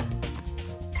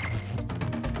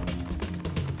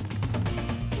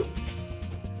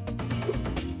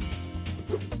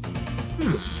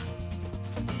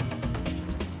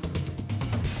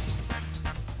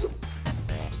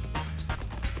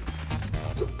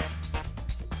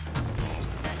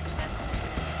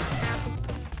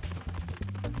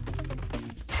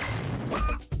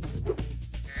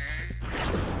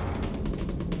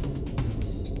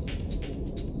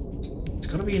 It's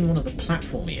got to be in one of the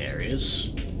platformy areas,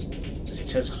 because it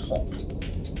says hop.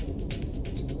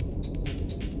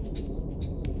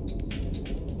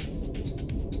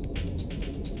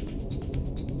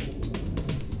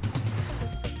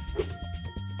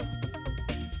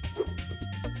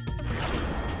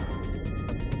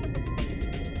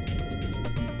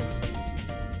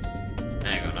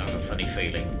 Hang on, I have a funny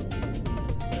feeling.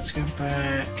 Let's go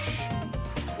back.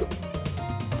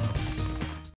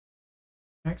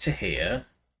 Back to here.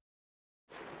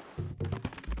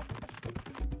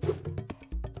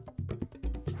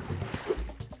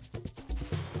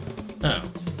 Oh.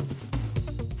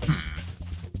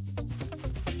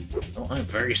 Well, I'm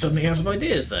very suddenly out of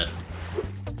ideas then.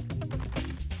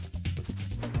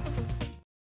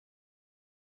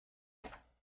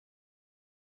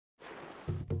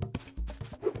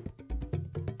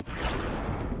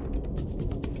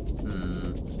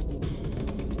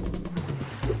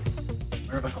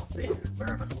 Where have I not been? Where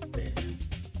have I not been?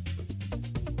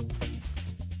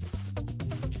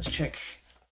 Let's check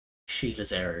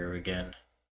Sheila's area again.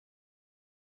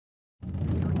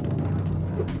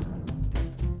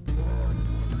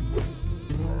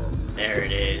 There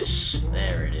it is.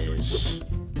 There it is.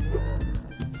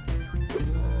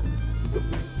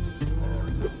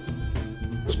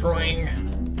 Spring.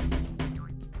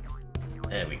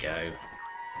 There we go.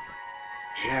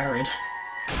 Jared.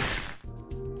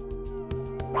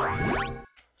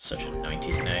 Such a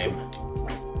 90s name.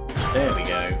 There we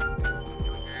go.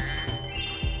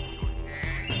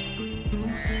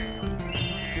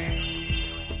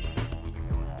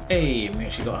 Hey, we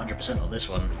actually got 100% on this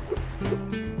one.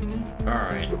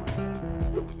 Alright.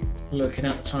 Looking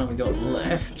at the time we got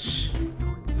left,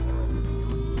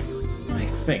 I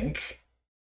think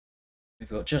we've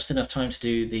got just enough time to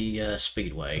do the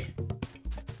speedway. And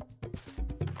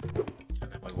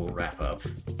then we will wrap up.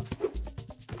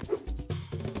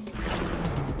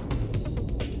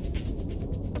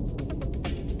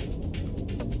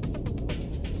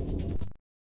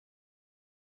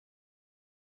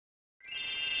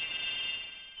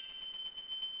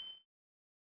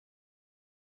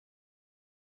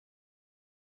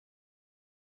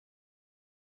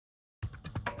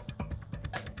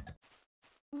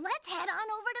 Let's head on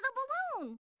over to the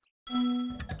balloon.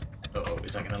 Uh-oh,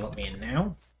 is that going to lock me in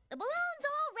now? The balloon's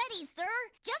all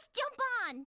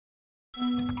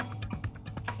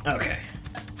Okay.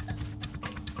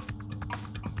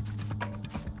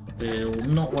 We'll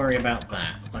not worry about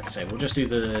that. Like I say, we'll just do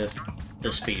the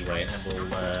speedway and then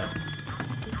we'll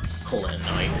call it a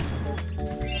night.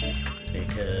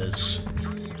 Because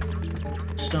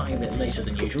starting a bit later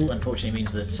than usual unfortunately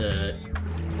means that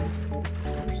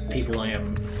people I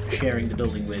am sharing the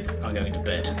building with are going to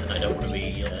bed, and I don't want to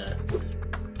be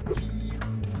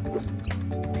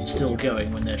still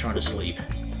going when they're trying to sleep.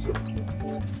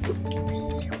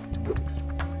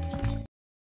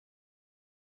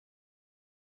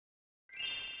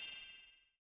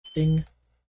 Ding.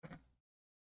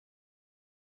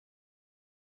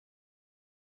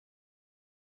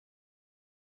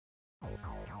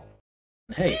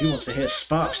 Hey, who wants to hear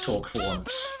Sparks talk for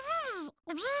once?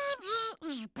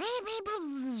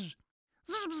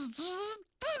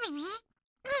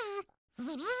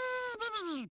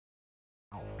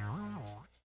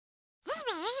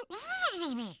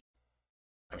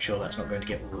 I'm sure that's not going to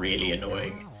get really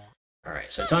annoying.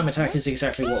 Alright, so time attack is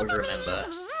exactly what we remember.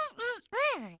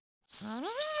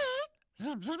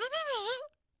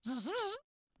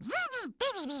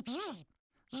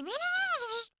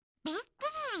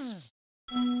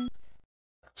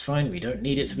 That's fine, we don't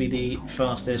need it to be the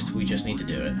fastest, we just need to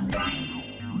do it.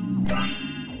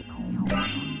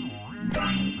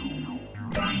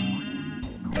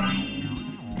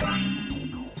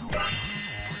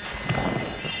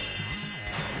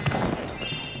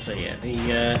 So yeah,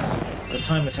 the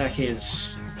time attack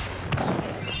is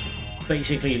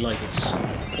basically like it's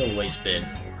always been.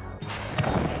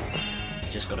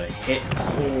 Just gotta hit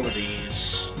all of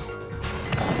these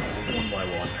one by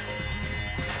one.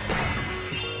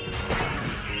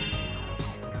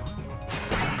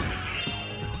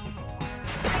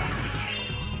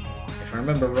 If I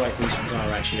remember right, these ones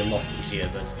are actually a lot easier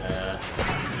than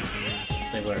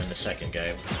they were in the second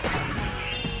game.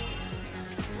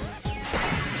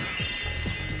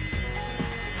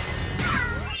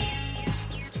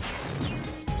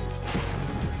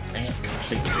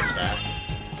 Completely with that.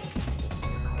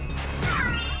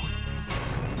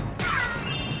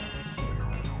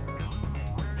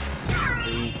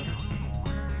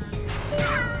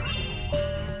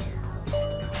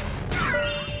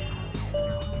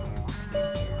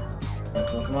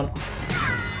 Come on.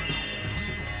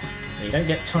 So you don't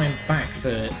get time back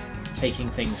for taking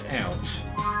things out.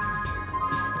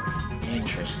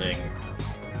 Interesting.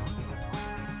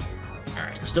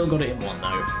 Alright, still got it in one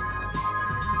though.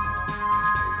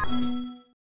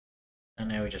 And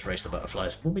now we just race the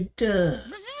butterflies. What we do?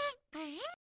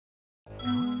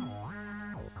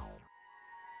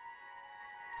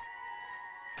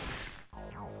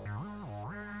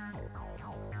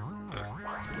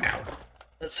 Ow.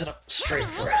 Let's sit up straight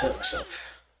before I hurt myself.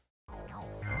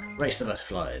 Race the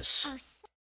butterflies.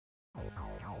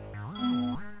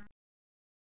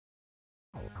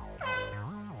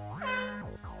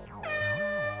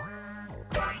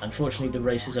 Unfortunately, the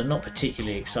races are not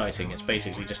particularly exciting. It's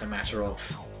basically just a matter of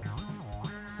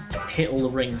hit all the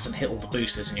rings and hit all the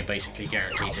boosters and you're basically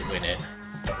guaranteed to win it.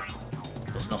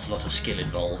 There's not a lot of skill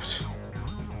involved.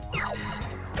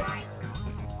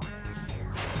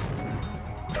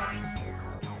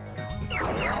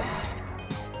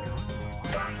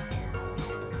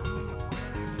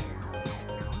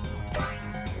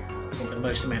 I think the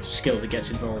most amount of skill that gets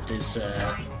involved is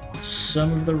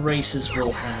some of the races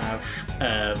will have,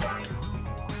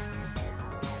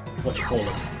 what do you call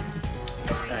them,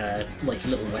 like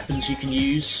little weapons you can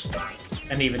use,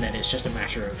 and even then it's just a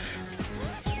matter of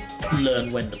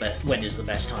learn when is the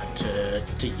best time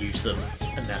to use them,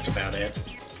 and that's about it.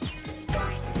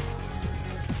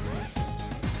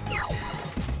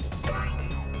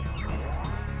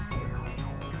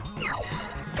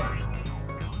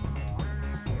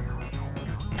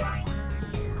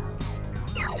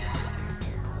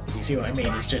 You see what I mean?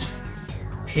 It's just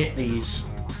hit these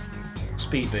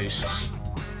speed boosts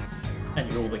and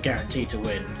you're all but guaranteed to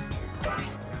win.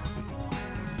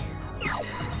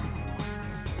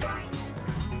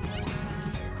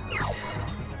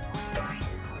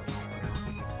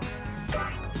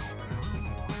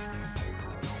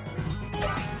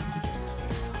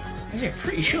 I'm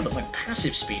pretty sure that my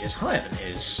passive speed is higher than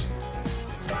his.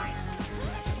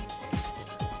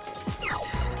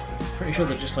 Pretty sure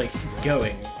that just like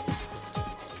going,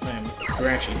 we're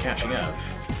actually catching up.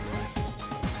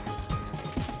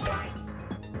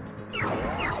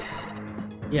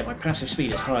 Yeah, my passive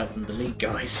speed is higher than the lead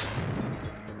guys.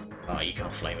 Oh, you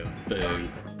can't flame him. Boo.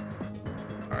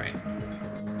 Alright.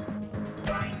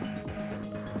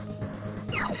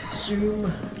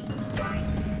 Zoom.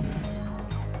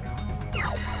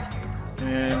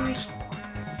 And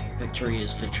victory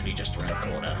is literally just around the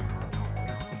corner.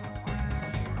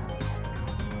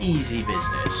 Easy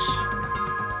business.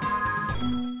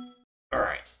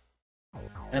 Alright.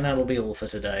 And that'll be all for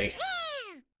today.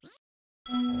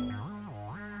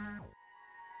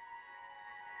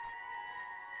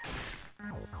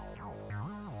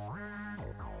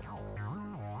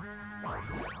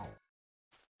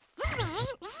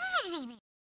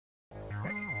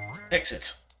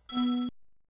 Exit.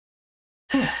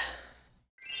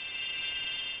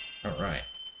 Alright.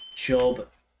 Job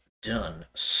done.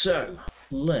 So,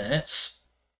 let's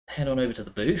head on over to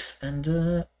the booth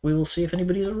and we will see if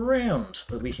anybody's around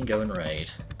that we can go and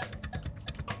raid.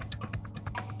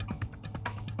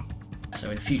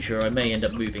 So in future I may end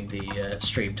up moving the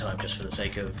stream time just for the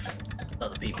sake of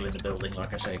other people in the building,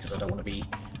 like I say, because I don't want to be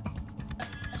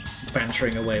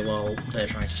bantering away while they're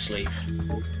trying to sleep.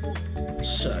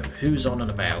 So, who's on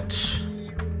and about?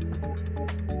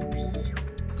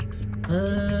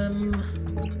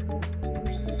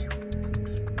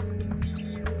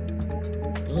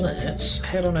 Let's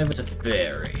head on over to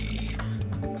Berry.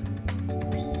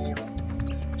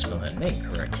 Spell that name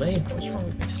correctly. What's wrong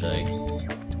with me today?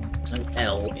 There's no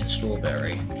L in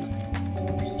strawberry.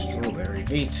 Strawberry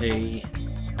VT.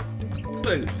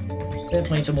 Boom! They're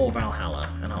playing some more Valhalla,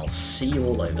 and I'll see you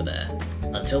all over there.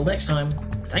 Until next time,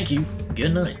 thank you,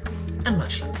 good night, and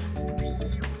much love.